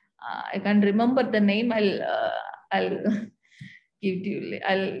using. I can't remember the name. I'll give to you.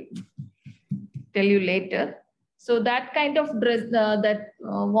 I'll tell you later. So that kind of dress, that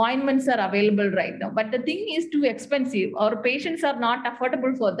ointments are available right now, but the thing is too expensive. Our patients are not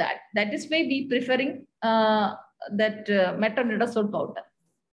affordable for that. That is why we preferring that metronidazole powder.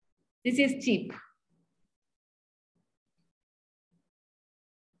 This is cheap.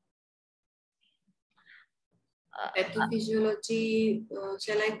 Pathophysiology,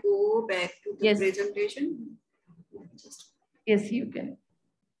 shall I go back to the presentation? Yes, you can.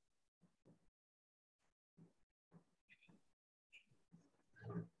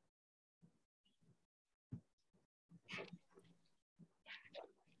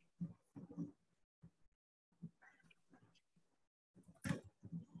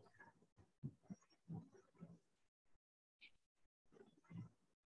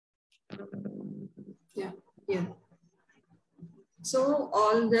 Yeah. So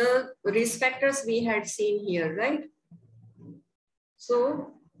all the risk factors we had seen here, right?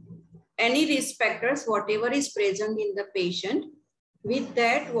 So any risk factors, whatever is present in the patient, with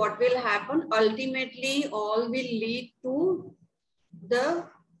that, what will happen? Ultimately, all will lead to the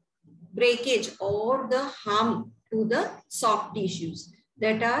breakage or the harm to the soft tissues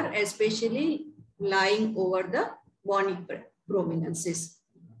that are especially lying over the bony prominences.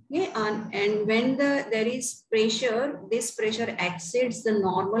 Okay, and when there is pressure, this pressure exceeds the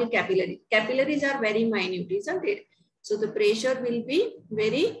normal capillary. Capillaries are very minute, isn't it? So the pressure will be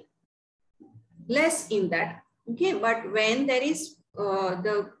very less in that. Okay, but when there is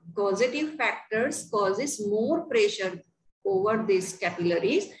the causative factors causes more pressure over these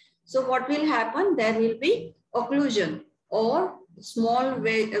capillaries. So what will happen? There will be occlusion or small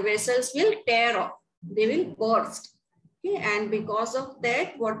vessels will tear off. They will burst. Okay, and because of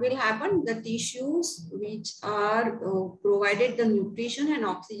that, what will happen? The tissues which are provided the nutrition and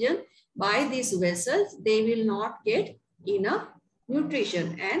oxygen by these vessels, they will not get enough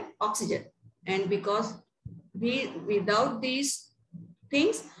nutrition and oxygen. And because without these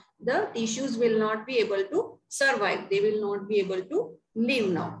things, the tissues will not be able to survive. They will not be able to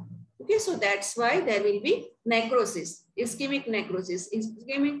live now. Okay, so that's why there will be necrosis, ischemic necrosis.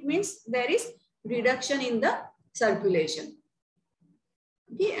 Ischemic means there is reduction in the circulation.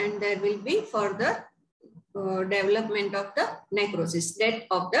 Okay, and there will be further development of the necrosis. Death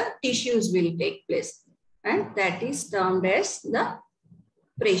of the tissues will take place, and that is termed as the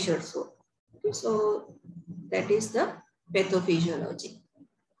pressure sore. Okay, so that is the pathophysiology.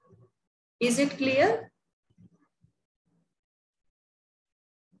 Is it clear?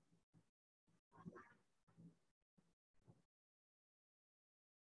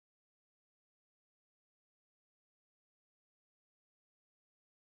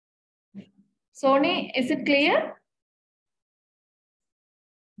 Sony, is it clear?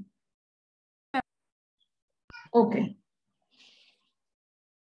 Okay.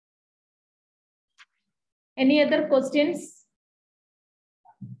 Any other questions?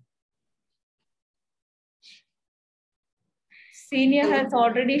 Senior has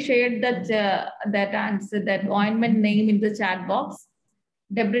already shared that that answer, that ointment name in the chat box.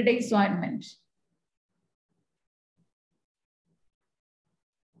 Debridase ointment.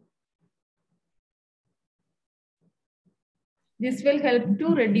 This will help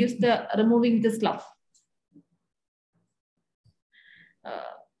to reduce the removing the slough.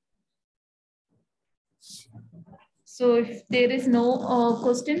 So if there is no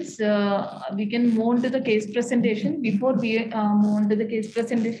questions, we can move on to the case presentation. Before we move on to the case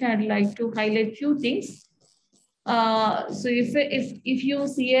presentation, I'd like to highlight few things. So if you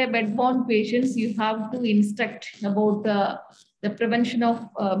see a bed-bound patients, you have to instruct about the prevention of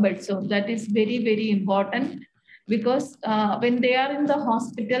bed sore. That is very, very important, because when they are in the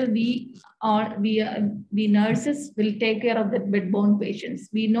hospital, we nurses will take care of the bed-bound patients.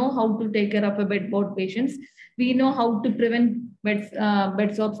 We know how to take care of a bed-bound patients. We know how to prevent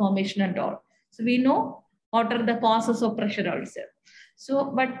bed sore formation and all. So we know what are the causes of pressure ulcer.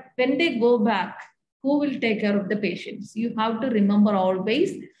 So, but when they go back, who will take care of the patients? You have to remember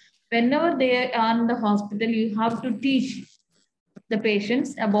always, whenever they are in the hospital, you have to teach the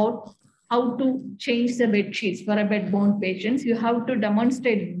patients about how to change the bed sheets for a bed-bound patients. You have to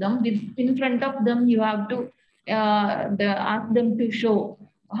demonstrate them in front of them. You have to ask them to show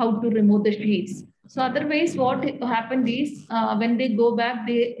how to remove the sheets. So otherwise, what happened is when they go back,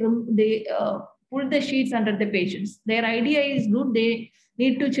 they pull the sheets under the patients. Their idea is good. They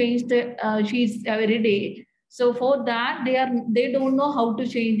need to change the sheets every day. So for that, they don't know how to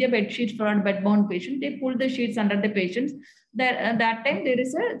change the bed sheets for a bed-bound patient. They pull the sheets under the patients. That time there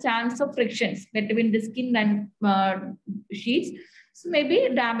is a chance of frictions between the skin and sheets. So maybe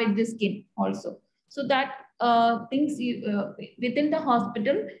damage the skin also. So that things within the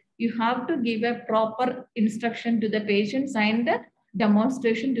hospital, you have to give a proper instruction to the patients and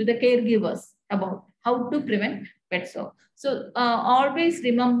demonstration to the caregivers about how to prevent bed sore. So always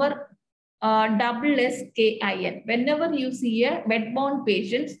remember double SKIN. Whenever you see a bed-bound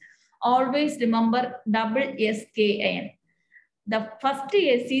patient, always remember double SKIN. The first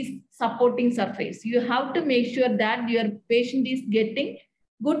S is supporting surface. You have to make sure that your patient is getting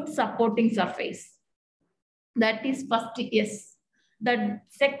good supporting surface. That is first S. The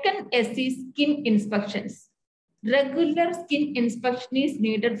second S is skin inspections. Regular skin inspection is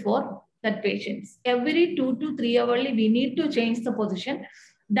needed for that patients. Every 2 to 3 hours, we need to change the position.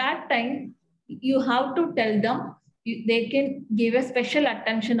 That time, you have to tell them they can give a special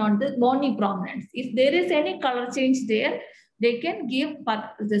attention on the bony prominence. If there is any color change there, they can give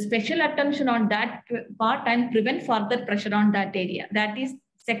the special attention on that part and prevent further pressure on that area. That is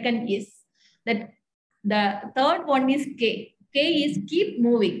second is. That the third one is K. K is keep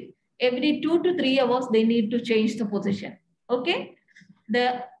moving. Every 2 to 3 hours, they need to change the position. Okay.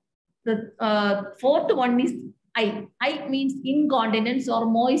 The fourth one is I. I means incontinence or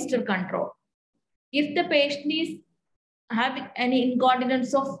moisture control. If the patient is having any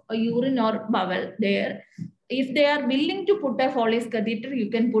incontinence of urine or bowel there, if they are willing to put a Foley's catheter, you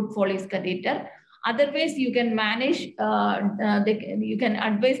can put Foley's catheter. Otherwise, you can manage, you can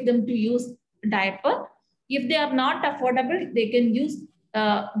advise them to use diaper. If they are not affordable, they can use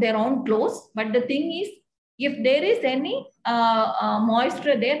their own clothes. But the thing is, if there is any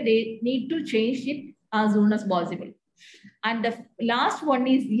moisture there, they need to change it as soon as possible. And the last one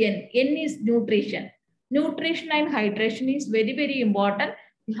is N. N is nutrition. Nutrition and hydration is very, very important.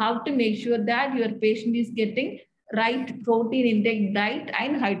 You have to make sure that your patient is getting right protein intake, diet,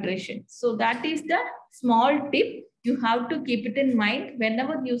 and hydration. So that is the small tip. You have to keep it in mind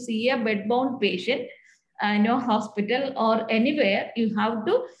whenever you see a bed-bound patient in a hospital or anywhere. You have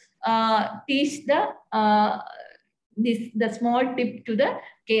to teach the small tip to the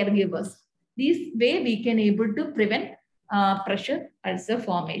caregivers. This way we can able to prevent pressure ulcer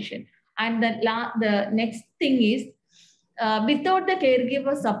formation. And the next thing is, without the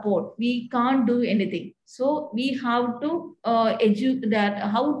caregiver support, we can't do anything. So we have to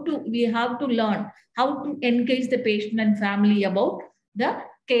we have to learn how to engage the patient and family about the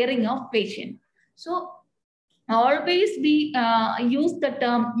caring of patient. So always we use the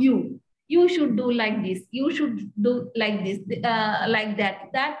term you. You should do like this. You should do like this, like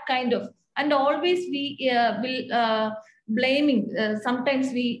that. That kind of. And always we will blaming.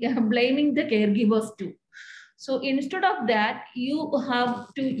 Sometimes we blaming the caregivers too. So instead of that, you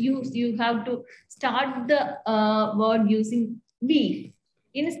have to start the word using we.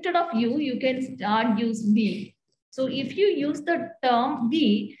 Instead of you can start use we. So if you use the term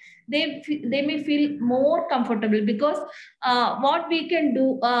we, they may feel more comfortable, because what we can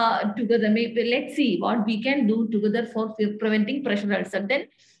do together, maybe let's see what we can do together for preventing pressure ulcer. Then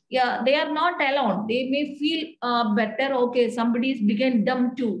yeah, they are not alone. They may feel better. Okay, somebody is began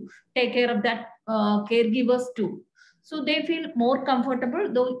them to take care of that caregivers too. So they feel more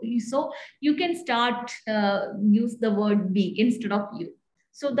comfortable. Though, so you can start use the word we instead of you.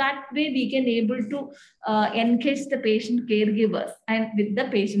 So that way we can able to engage the patient caregivers and with the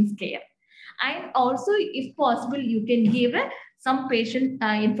patient's care. And also, if possible, you can give some patient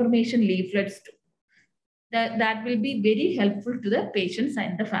information leaflets too. That will be very helpful to the patients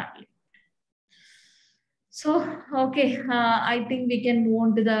and the family. So, okay, I think we can move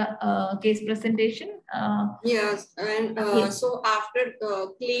on to the case presentation. Yes, and yes. So after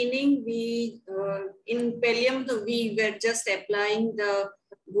cleaning, we in Pellium, we were just applying the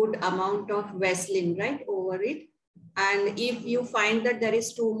good amount of Vaseline, right, over it. And if you find that there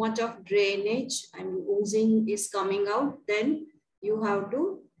is too much of drainage and oozing is coming out, then you have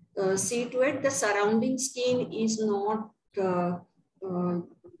to see to it the surrounding skin is not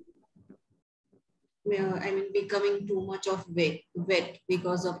becoming too much of wet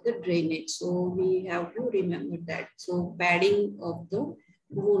because of the drainage. So we have to remember that. So padding of the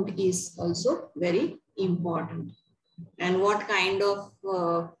wound is also very important. And what kind of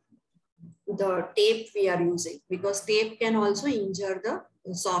the tape we are using, because tape can also injure the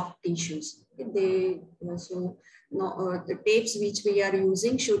soft tissues. The tapes which we are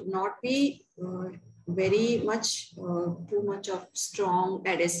using should not be very much too much of strong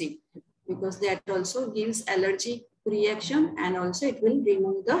adhesive, because that also gives allergic reaction and also it will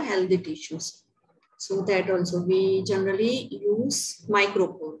remove the healthy tissues. So that also we generally use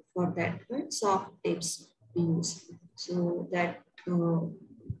micropore for that, right? Soft tapes we use. So that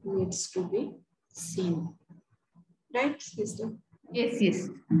needs to be seen. Right, sister? Yes, yes.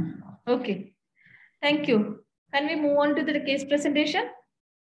 Okay. Thank you. Can we move on to the case presentation?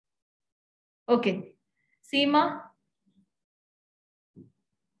 Okay. Seema?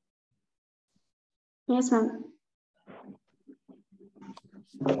 Yes, ma'am.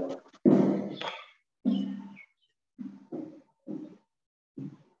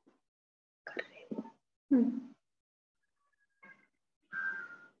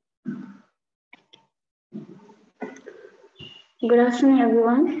 Good afternoon,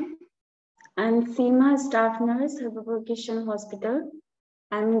 everyone. I'm Seema, staff nurse, Vocation Hospital.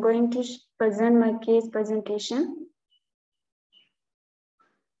 I'm going to present my case presentation.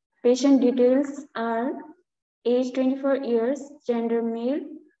 Patient details are age 24 years, gender male,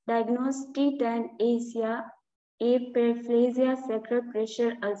 diagnosed T10 Asia, aperaplasia sacral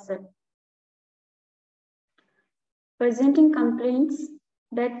pressure ulcer. Presenting complaints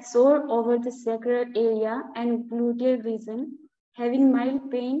that sore over the sacral area and gluteal region, having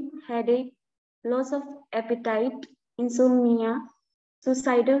mild pain, headache, loss of appetite, insomnia,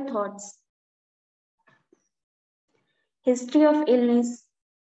 suicidal thoughts. History of illness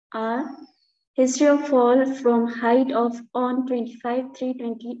are history of fall from height of on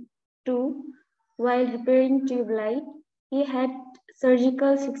 25/3/22 while repairing tube light. He had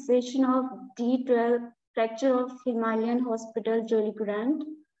surgical fixation of D12 fracture of Himalayan Hospital, Jolly Grant.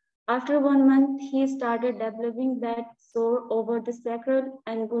 After 1 month, he started developing that sore over the sacral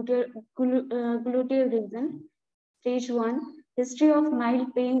and gluteal region. Stage 1, history of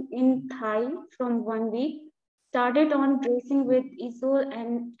mild pain in thigh from 1 week. Started on dressing with isol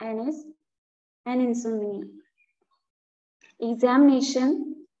and anise and insomnia.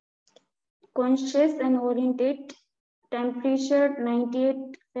 Examination, conscious and oriented, temperature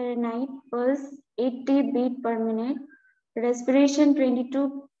 98 Fahrenheit, pulse 80 beat per minute, respiration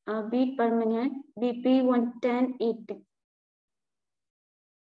 22 beat per minute, BP 110/80.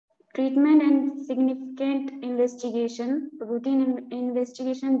 Treatment and significant investigation, routine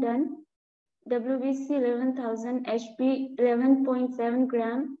investigation done, WBC 11,000, HP 11.7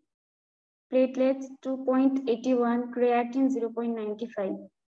 gram, platelets 2.81, creatinine 0.95.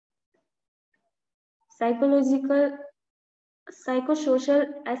 Psychosocial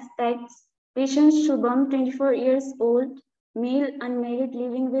aspects. Patient Shubham, 24 years old, male, unmarried,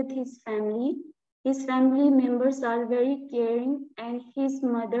 living with his family. His family members are very caring and his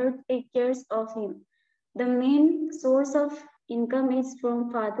mother takes care of him. The main source of income is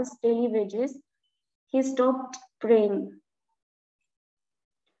from father's daily wages. He stopped praying.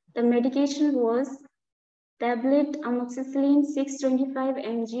 The medication was tablet amoxicillin 625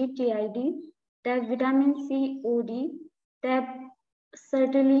 mg TID, tab vitamin C OD, tab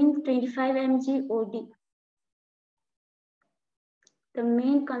sertraline 25 mg OD. The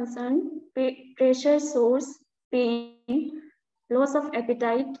main concern, pressure source, pain, loss of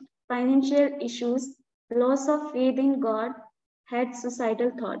appetite, financial issues, loss of faith in God, had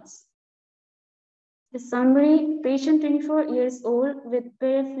suicidal thoughts. The summary, patient 24 years old with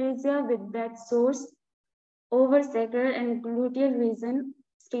paraplegia with bed source, over sacral and gluteal region,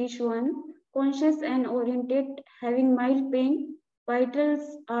 stage 1, conscious and oriented, having mild pain,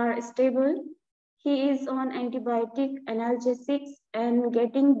 vitals are stable. He is on antibiotic, analgesics, and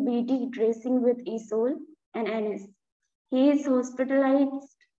getting BD dressing with isol and anise. He is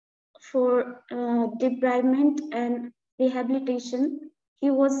hospitalized for debridement and rehabilitation. He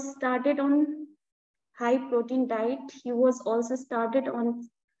was started on high protein diet. He was also started on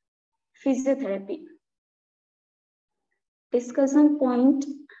physiotherapy. Discussion point,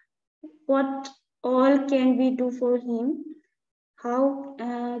 what all can we do for him? How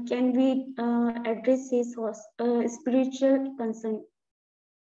can we address his spiritual concern?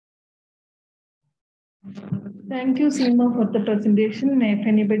 Thank you, Seema, for the presentation. If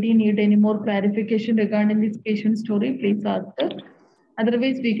anybody need any more clarification regarding this patient story, please ask us.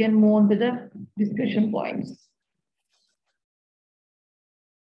 Otherwise, we can move on to the discussion points.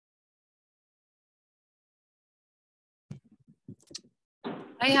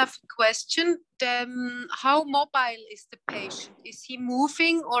 I have a question. How mobile is the patient? Is he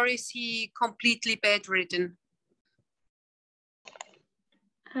moving or is he completely bedridden?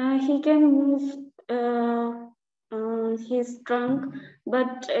 He can move his trunk,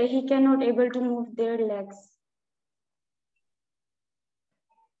 but he cannot able to move their legs.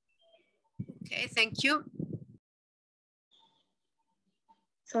 Okay, thank you.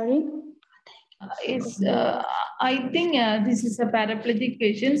 Sorry? I think this is a paraplegic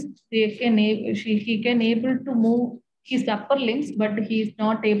patient. He can able to move his upper limbs, but he is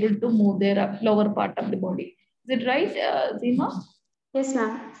not able to move their lower part of the body. Is it right, Seema? Yes,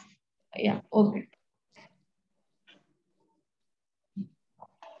 ma'am. Yeah, okay.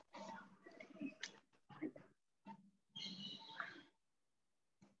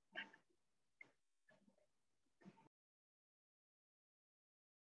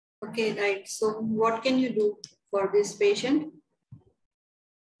 Okay, right. So what can you do for this patient?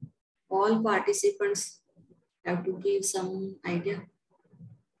 All participants have to give some idea.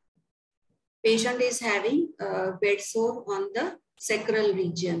 Patient is having a bed sore on the sacral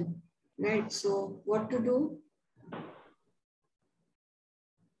region, right? So what to do?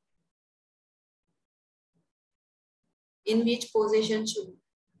 In which position should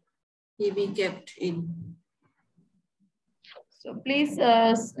he be kept in? So please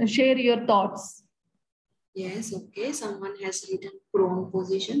share your thoughts. Yes, okay. Someone has written prone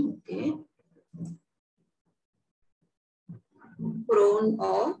position, okay. Prone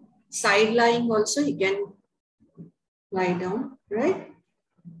or side lying also, he can lie down, right?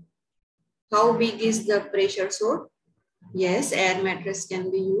 How big is the pressure sore? Yes, air mattress can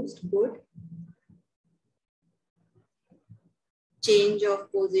be used, good. Change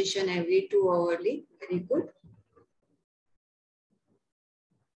of position every 2 hourly, very good.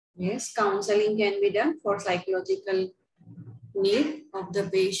 Yes, counseling can be done for psychological need of the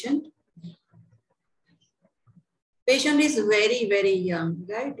patient. Patient is very, very young,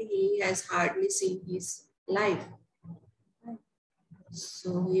 right? He has hardly seen his life.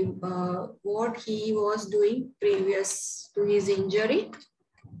 So what he was doing previous to his injury?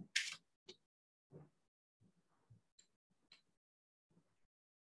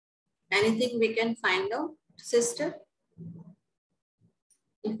 Anything we can find out, sister?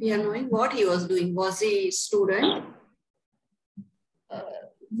 If you are knowing what he was doing, was he a student?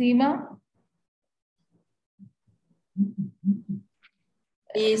 Zima?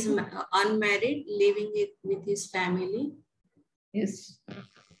 He is unmarried, living with his family. Yes.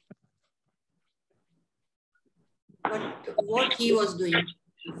 But what he was doing?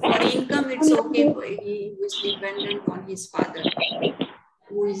 For income, it's okay. He was dependent on his father,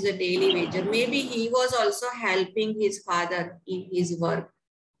 who is a daily wager. Maybe he was also helping his father in his work,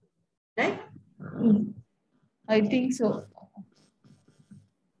 right? I think so.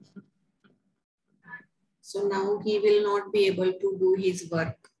 So now he will not be able to do his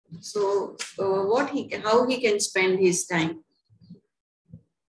work. So how he can spend his time?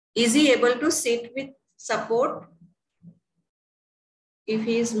 Is he able to sit with support? If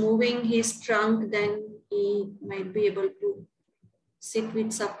he is moving his trunk, then he might be able to sit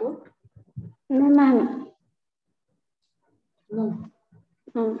with support. No, ma'am. No.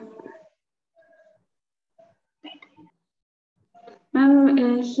 No.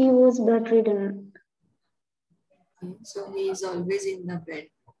 Ma'am, he was bedridden. Okay. So he is always in the bed.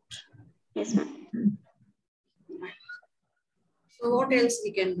 Yes, ma'am. So what else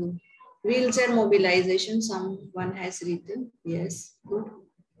we can do? Wheelchair mobilization, someone has written. Yes, good.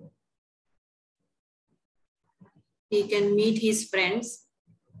 He can meet his friends.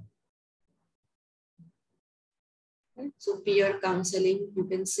 So peer counseling, you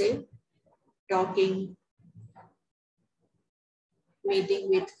can say, talking, meeting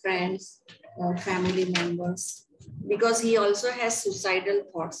with friends or family members. Because he also has suicidal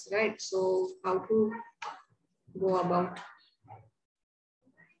thoughts, right? So how to go about?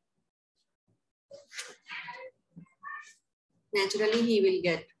 Naturally, he will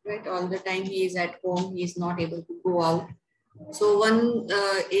get, right? All the time he is at home, he is not able to go out. So one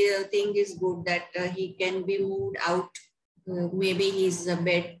thing is good that he can be moved out. Maybe his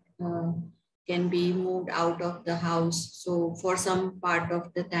bed can be moved out of the house. So for some part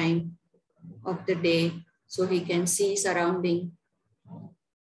of the time of the day, so he can see surrounding.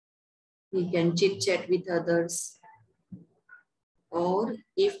 He can chit chat with others. Or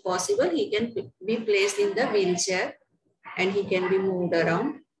if possible, he can be placed in the wheelchair and he can be moved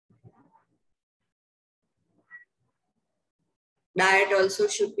around. Diet also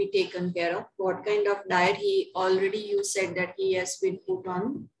should be taken care of. What kind of diet? You said that he has been put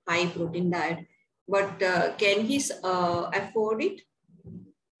on high protein diet, but can he afford it?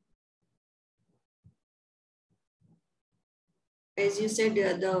 As you said,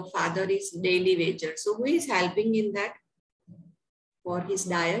 the father is daily wager. So who is helping in that for his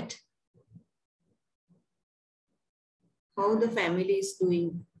diet? How the family is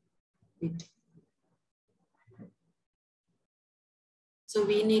doing it? So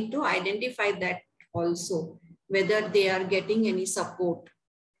we need to identify that also, whether they are getting any support.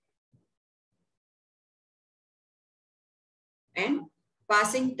 And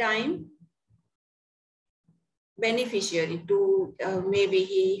passing time, beneficiary to maybe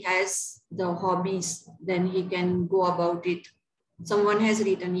he has the hobbies, then he can go about it. Someone has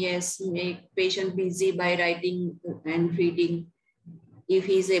written, yes, make patient busy by writing and reading. If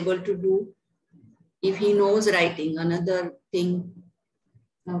he is able to do, if he knows writing, another thing,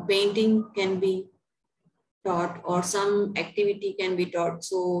 painting can be taught, or some activity can be taught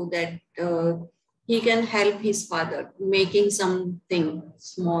so that he can help his father making something,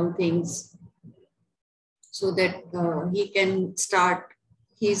 small things, so that he can start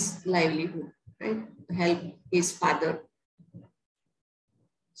his livelihood, right? Help his father.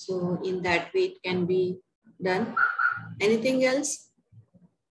 So in that way it can be done. Anything else?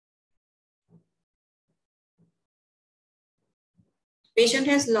 Patient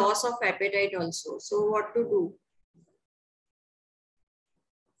has loss of appetite also. So what to do?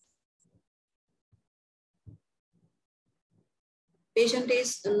 Patient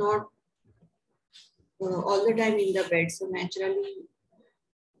is not all the time in the bed. So naturally,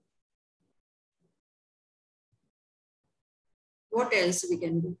 what else we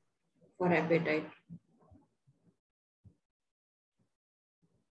can do for appetite?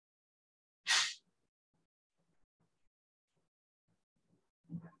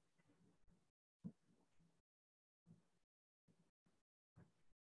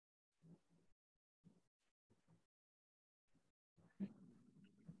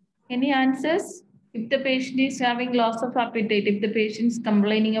 Any answers? If the patient is having loss of appetite, if the patient is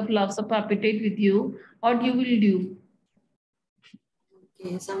complaining of loss of appetite with you, what you will do?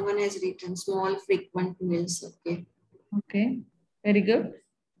 Okay, someone has written small frequent meals. Okay. Okay, very good.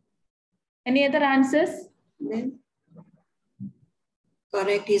 Any other answers? Then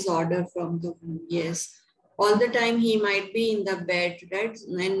correct his order from the room. Yes. All the time he might be in the bed, right?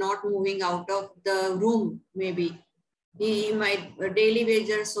 And not moving out of the room, maybe. He might, daily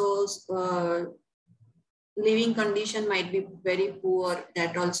wages, so living condition might be very poor.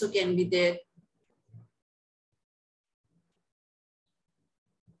 That also can be there.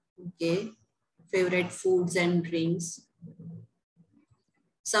 Okay. Favorite foods and drinks.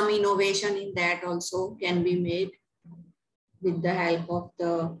 Some innovation in that also can be made with the help of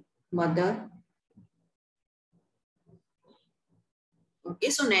the mother. Okay,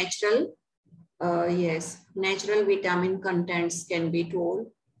 so natural, yes, natural vitamin contents can be told,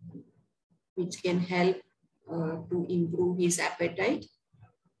 which can help to improve his appetite.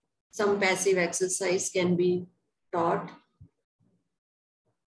 Some passive exercise can be taught.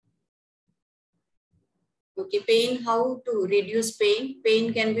 Okay, pain, how to reduce pain?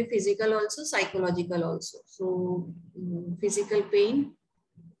 Pain can be physical also, psychological also. So physical pain,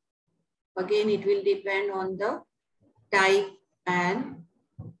 again, it will depend on the type and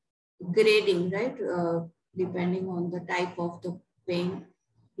grading, right? Depending on the type of the pain,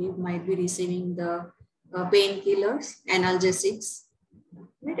 he might be receiving the painkillers, analgesics,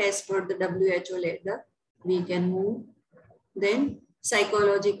 right? As per the WHO letter, we can move. Then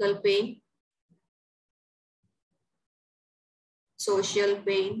psychological pain, social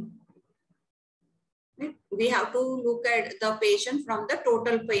pain. Right? We have to look at the patient from the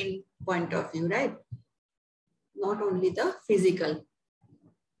total pain point of view, right? Not only the physical.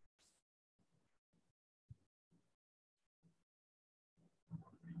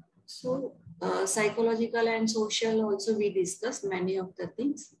 So psychological and social also we discussed many of the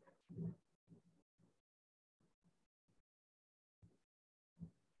things.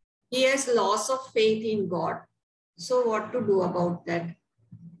 He has loss of faith in God. So what to do about that?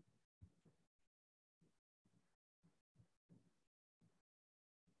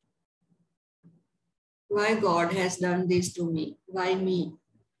 Why God has done this to me? Why me?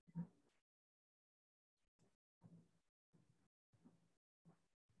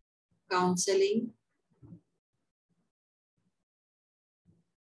 Counseling.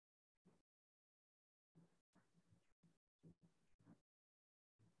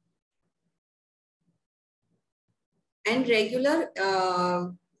 And regular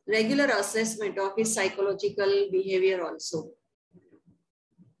assessment of his psychological behavior also.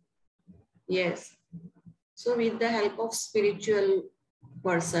 Yes. So with the help of spiritual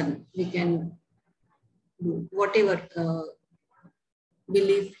person, we can do whatever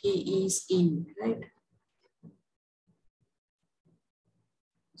belief he is in, right?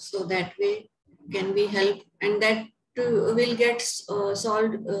 So that way can be helped, and that will get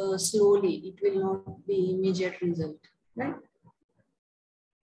solved slowly. It will not be immediate result, right?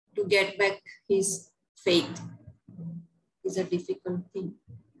 To get back his faith is a difficult thing,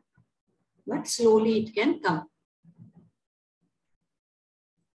 but slowly it can come.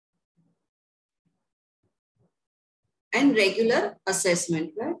 And regular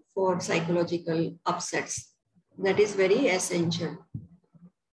assessment, right, for psychological upsets. That is very essential.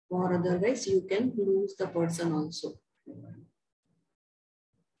 Or otherwise you can lose the person also.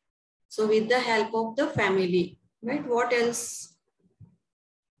 So with the help of the family, right? What else?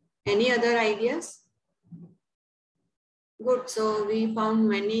 Any other ideas? Good. So we found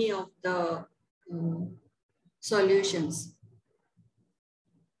many of the solutions.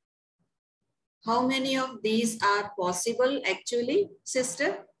 How many of these are possible actually,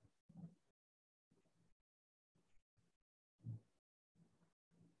 sister?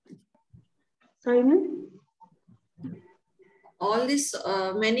 Sorry, ma'am? All this,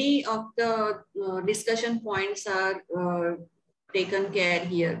 many of the discussion points are taken care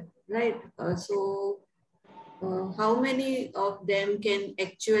here, right? How many of them can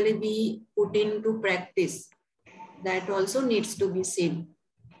actually be put into practice? That also needs to be seen,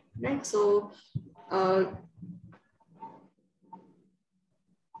 right? So,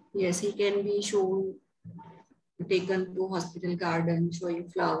 yes, he can be shown, taken to hospital garden, showing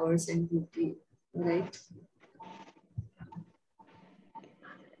flowers and beauty, right?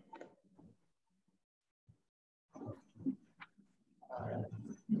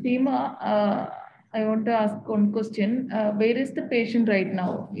 Seema, I want to ask one question. Where is the patient right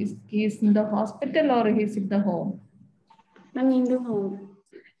now? Is he in the hospital or he's in the home? Ma'am, in the home.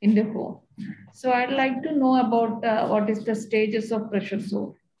 In the home. So I'd like to know about what is the stages of pressure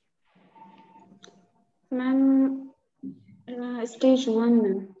sore. Ma'am, stage 1,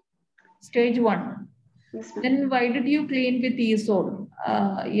 ma'am. Stage 1. Yes, ma'am. Then why did you clean with ESOL?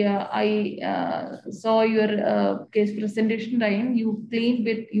 Yeah, I saw your case presentation time. You cleaned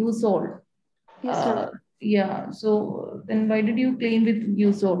with ESOL. Yes, ma'am. Yeah, so then why did you clean with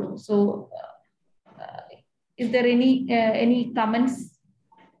ESOL? So is there any comments?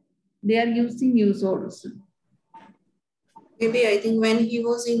 They are using ESOL. Maybe I think when he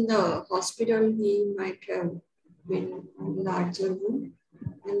was in the hospital, he might have been on larger room,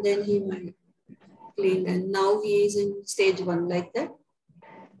 and then he might clean, and now he is in stage 1 like that.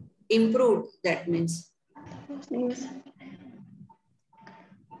 Improved, that means. Yes.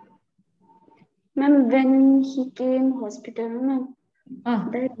 Ma'am, when he came hospital, ma'am,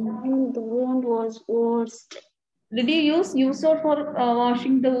 that time the wound was worst. Did you use ESOL for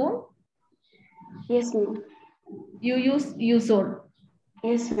washing the wound? Yes, ma'am. You use ESOL?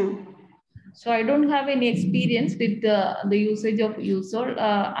 Yes, ma'am. So I don't have any experience with the usage of ESOL.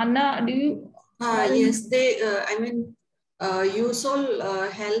 Anna, do you? Yes, they, I mean, Usol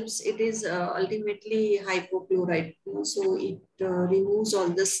helps. It is ultimately hypochlorite, you know, so it removes all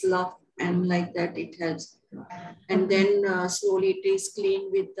the slough and like that it helps. And then slowly it is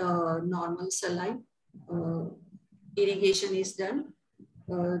cleaned with normal saline. Irrigation is done.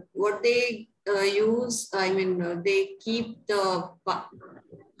 What they use, I mean, they keep the,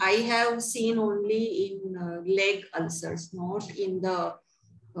 I have seen only in leg ulcers, not in the,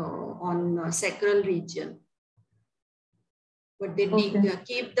 on sacral region. But they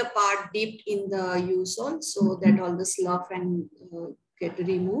keep the part dipped in the Usol so that all the slough and get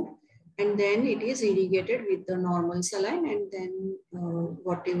removed. And then it is irrigated with the normal saline, and then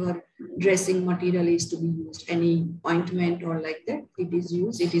whatever dressing material is to be used, any ointment or like that, it is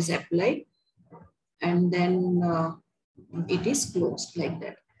used, it is applied, and then it is closed like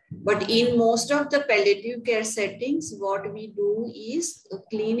that. But in most of the palliative care settings, what we do is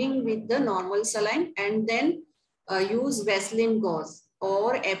cleaning with the normal saline and then use Vaseline gauze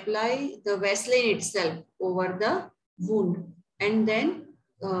or apply the Vaseline itself over the wound and then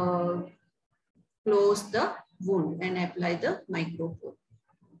close the wound and apply the micropore.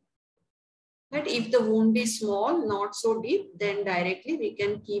 But if the wound is small, not so deep, then directly we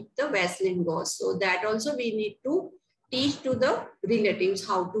can keep the Vaseline gauze. So that also we need to teach to the relatives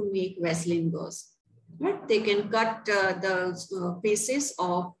how to make Vaseline gauze. Right? They can cut the pieces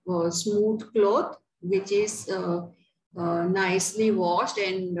of smooth cloth, which is nicely washed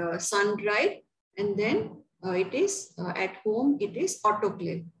and sun-dried, and then it is at home, it is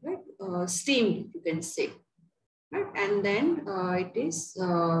autoclave, right? Steamed, you can say. Right? And then it is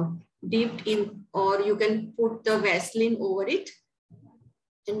dipped in, or you can put the Vaseline over it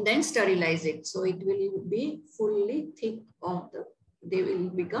and then sterilize it. So it will be fully thick of the, they will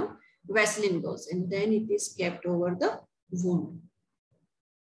become Vaseline gauze, and then it is kept over the wound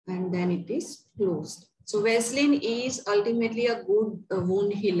and then it is closed. So Vaseline is ultimately a good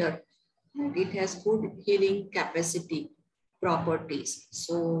wound healer. It has good healing capacity properties.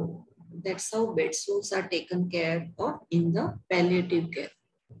 So that's how bed sores are taken care of in the palliative care.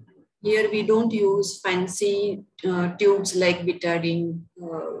 Here we don't use fancy tubes like betadine,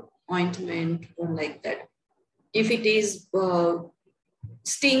 ointment or like that. If it is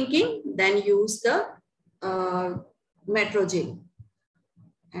stinking, then use the Metrogyl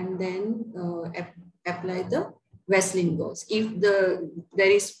and then apply the Vaseline gauze. If there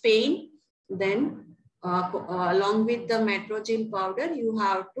is pain, then along with the Metrogyl powder, you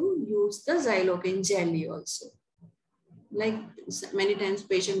have to use the xylocaine jelly also. Like many times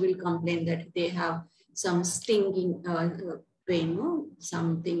patient will complain that they have some stinging pain, no?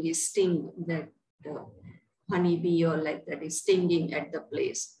 Something is sting that honeybee or like that is stinging at the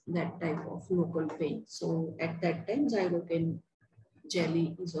place, that type of local pain. So at that time, xylocaine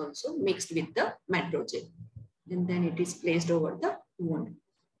jelly is also mixed with the matrogel, and then it is placed over the wound.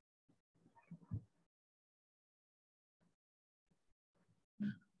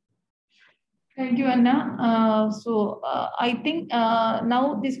 Thank you, Anna. I think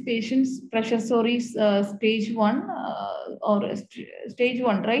now this patient's pressure sore is stage 1 or stage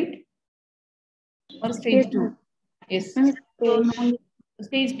 1, right? Or stage 2? Yes. So now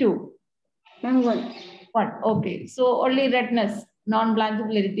stage 2. Ma'am, 1. 1. Okay. So only redness,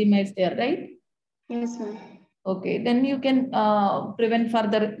 non-blanchable erythema is there, right? Yes, ma'am. Okay. Then you can prevent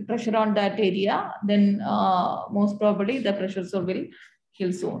further pressure on that area. Then most probably the pressure sore will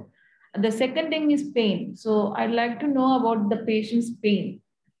heal soon. The second thing is pain. So I'd like to know about the patient's pain.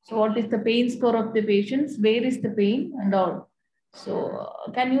 So what is the pain score of the patients? Where is the pain and all? So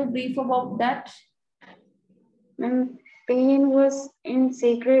can you brief about that? Ma'am, pain was in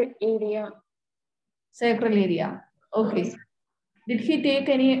sacral area. Sacral area. Okay. Yes. Did he take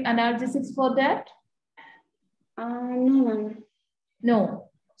any analgesics for that? No, ma'am. No.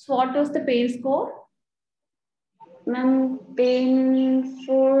 So what was the pain score? Ma'am, pain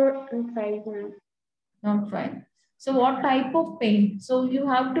 4 and 5, ma'am. Not fine. So what type of pain? So you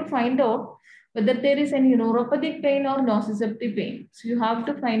have to find out whether there is any neuropathic pain or nociceptive pain. So you have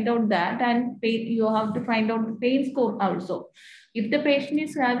to find out that, and pain, you have to find out the pain score also. If the patient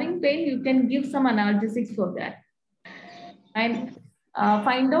is having pain, you can give some analgesics for that. And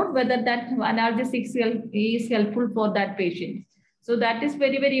find out whether that analgesics is helpful for that patient. So that is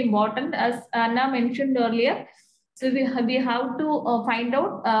very, very important. As Anna mentioned earlier, so we have to find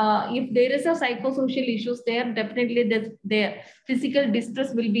out if there is a psychosocial issues there, definitely the physical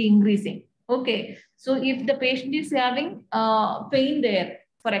distress will be increasing. Okay. So if the patient is having pain there,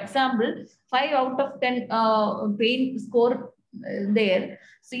 for example, 5 out of 10 pain score there.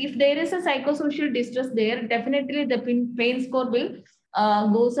 So if there is a psychosocial distress there, definitely the pain score will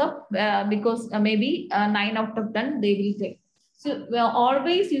goes up because maybe 9 out of 10 they will take. So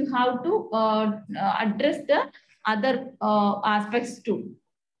always you have to address the other aspects too.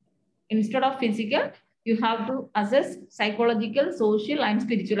 Instead of physical, you have to assess psychological, social, and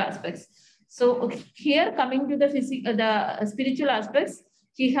spiritual aspects. So here, coming to the spiritual aspects,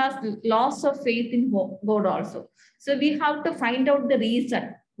 he has loss of faith in God also. So we have to find out the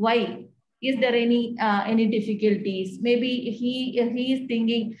reason why. Is there any difficulties? Maybe he is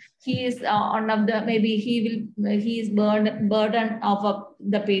thinking he is one of the, maybe he is burden of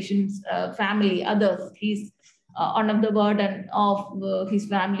the patient's family, others. He's one of the burden of his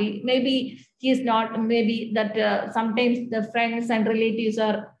family. Maybe he is not, maybe that sometimes the friends and relatives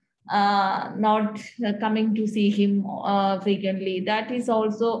are not coming to see him frequently. That is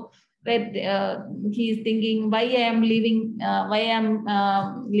also where he is thinking, why I am living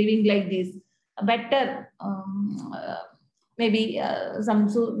living like this. Better maybe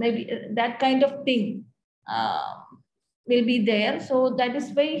that kind of thing will be there. So that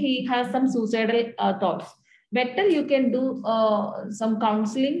is why he has some suicidal thoughts. Better you can do some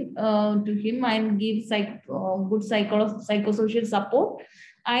counseling to him and give good psychosocial support.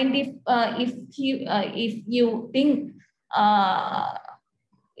 And if you think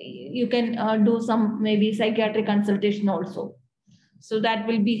you can do some maybe psychiatric consultation also. So that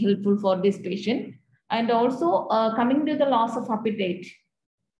will be helpful for this patient. And also coming to the loss of appetite,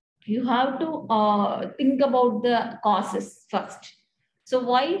 you have to think about the causes first. So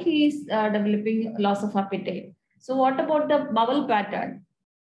why he is developing loss of appetite? So what about the bowel pattern?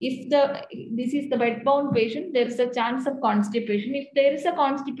 If this is the bed-bound patient, there is a chance of constipation. If there is a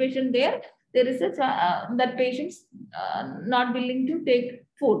constipation there is a that patient's not willing to take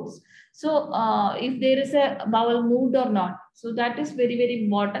foods. So if there is a bowel moved or not, so that is very, very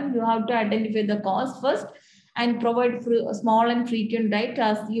important. You have to identify the cause first and provide a small and frequent diet,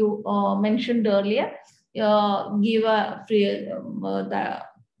 as you mentioned earlier. Give a free that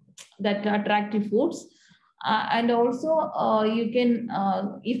attractive foods. And also you can,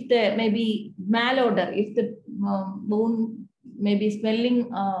 if there may be malodor, if the bone may be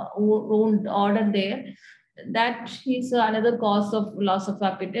smelling wound odor there, that is another cause of loss of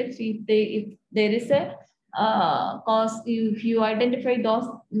appetite. So if there is a cause, if you identify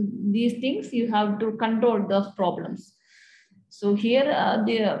these things, you have to control those problems. So here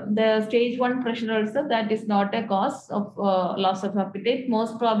the stage 1 pressure ulcer, that is not a cause of loss of appetite.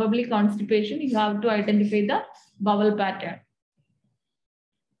 Most probably constipation. You have to identify the bowel pattern.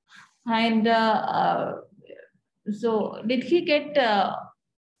 And so did he get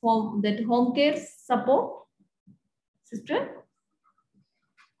home care support, sister?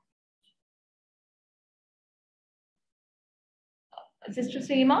 Sister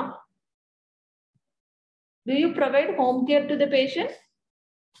Seema, do you provide home care to the patient?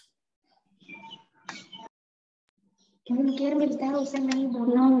 Home care मिलता है उसे नहीं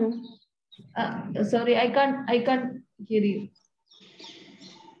बोलना. Sorry, I can't hear you.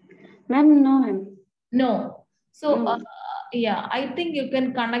 Ma'am, no, ma'am. No. So No. yeah, I think you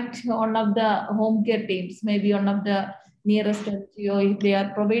can connect one of the home care teams, maybe one of the nearest NGO. If they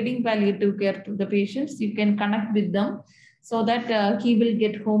are providing palliative care to the patients, you can connect with them so that he will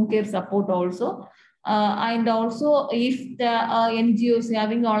get home care support also. And also, if the NGOs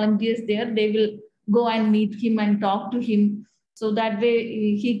having volunteers there, they will go and meet him and talk to him. So that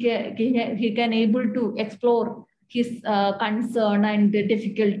way he can able to explore his concern and the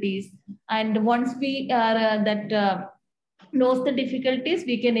difficulties. And once we knows the difficulties,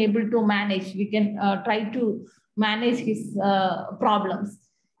 we can able to manage. We can try to manage his problems.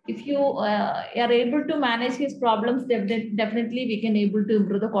 If you are able to manage his problems, definitely we can able to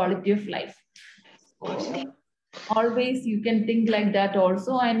improve the quality of life. So, always you can think like that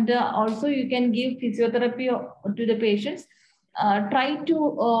also, and also you can give physiotherapy to the patients. Try to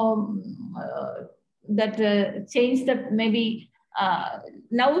change that maybe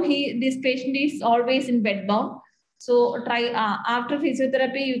now this patient is always in bed bound. So try after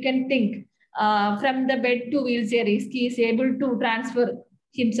physiotherapy, you can think from the bed to wheelchair. He is able to transfer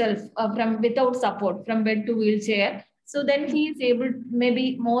himself from without support from bed to wheelchair. So then he is able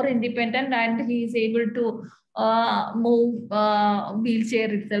maybe more independent, and he is able to move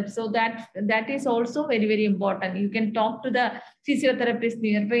wheelchair itself. So that is also very, very important. You can talk to the physiotherapist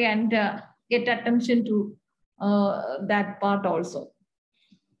nearby and get attention to that part also.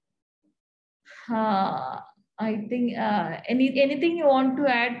 I think anything you want to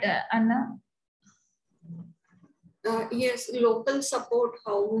add, Anna? Yes, local support.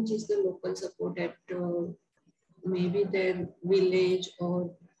 How much is the local support at maybe their village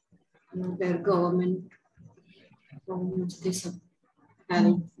or their government? How much they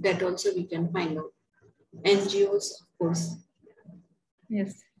have? That also we can find out. NGOs, of course.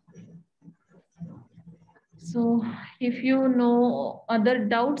 Yes. So if you know other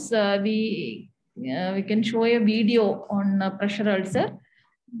doubts, we can show a video on pressure ulcer.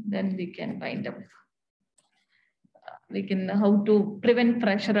 Then we can find out. We can how to prevent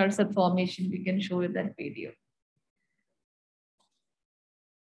pressure ulcer formation. We can show you that video.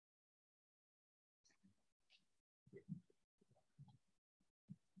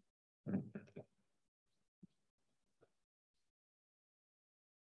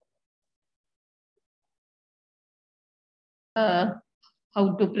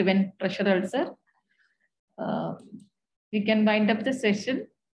 How to prevent pressure ulcer. We can wind up the session.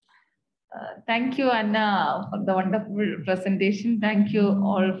 Thank you, Anna, for the wonderful presentation. Thank you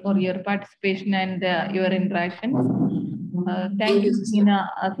all for your participation and your interaction. Thank you,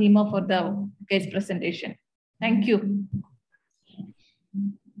 Seema, for the case presentation. Thank you.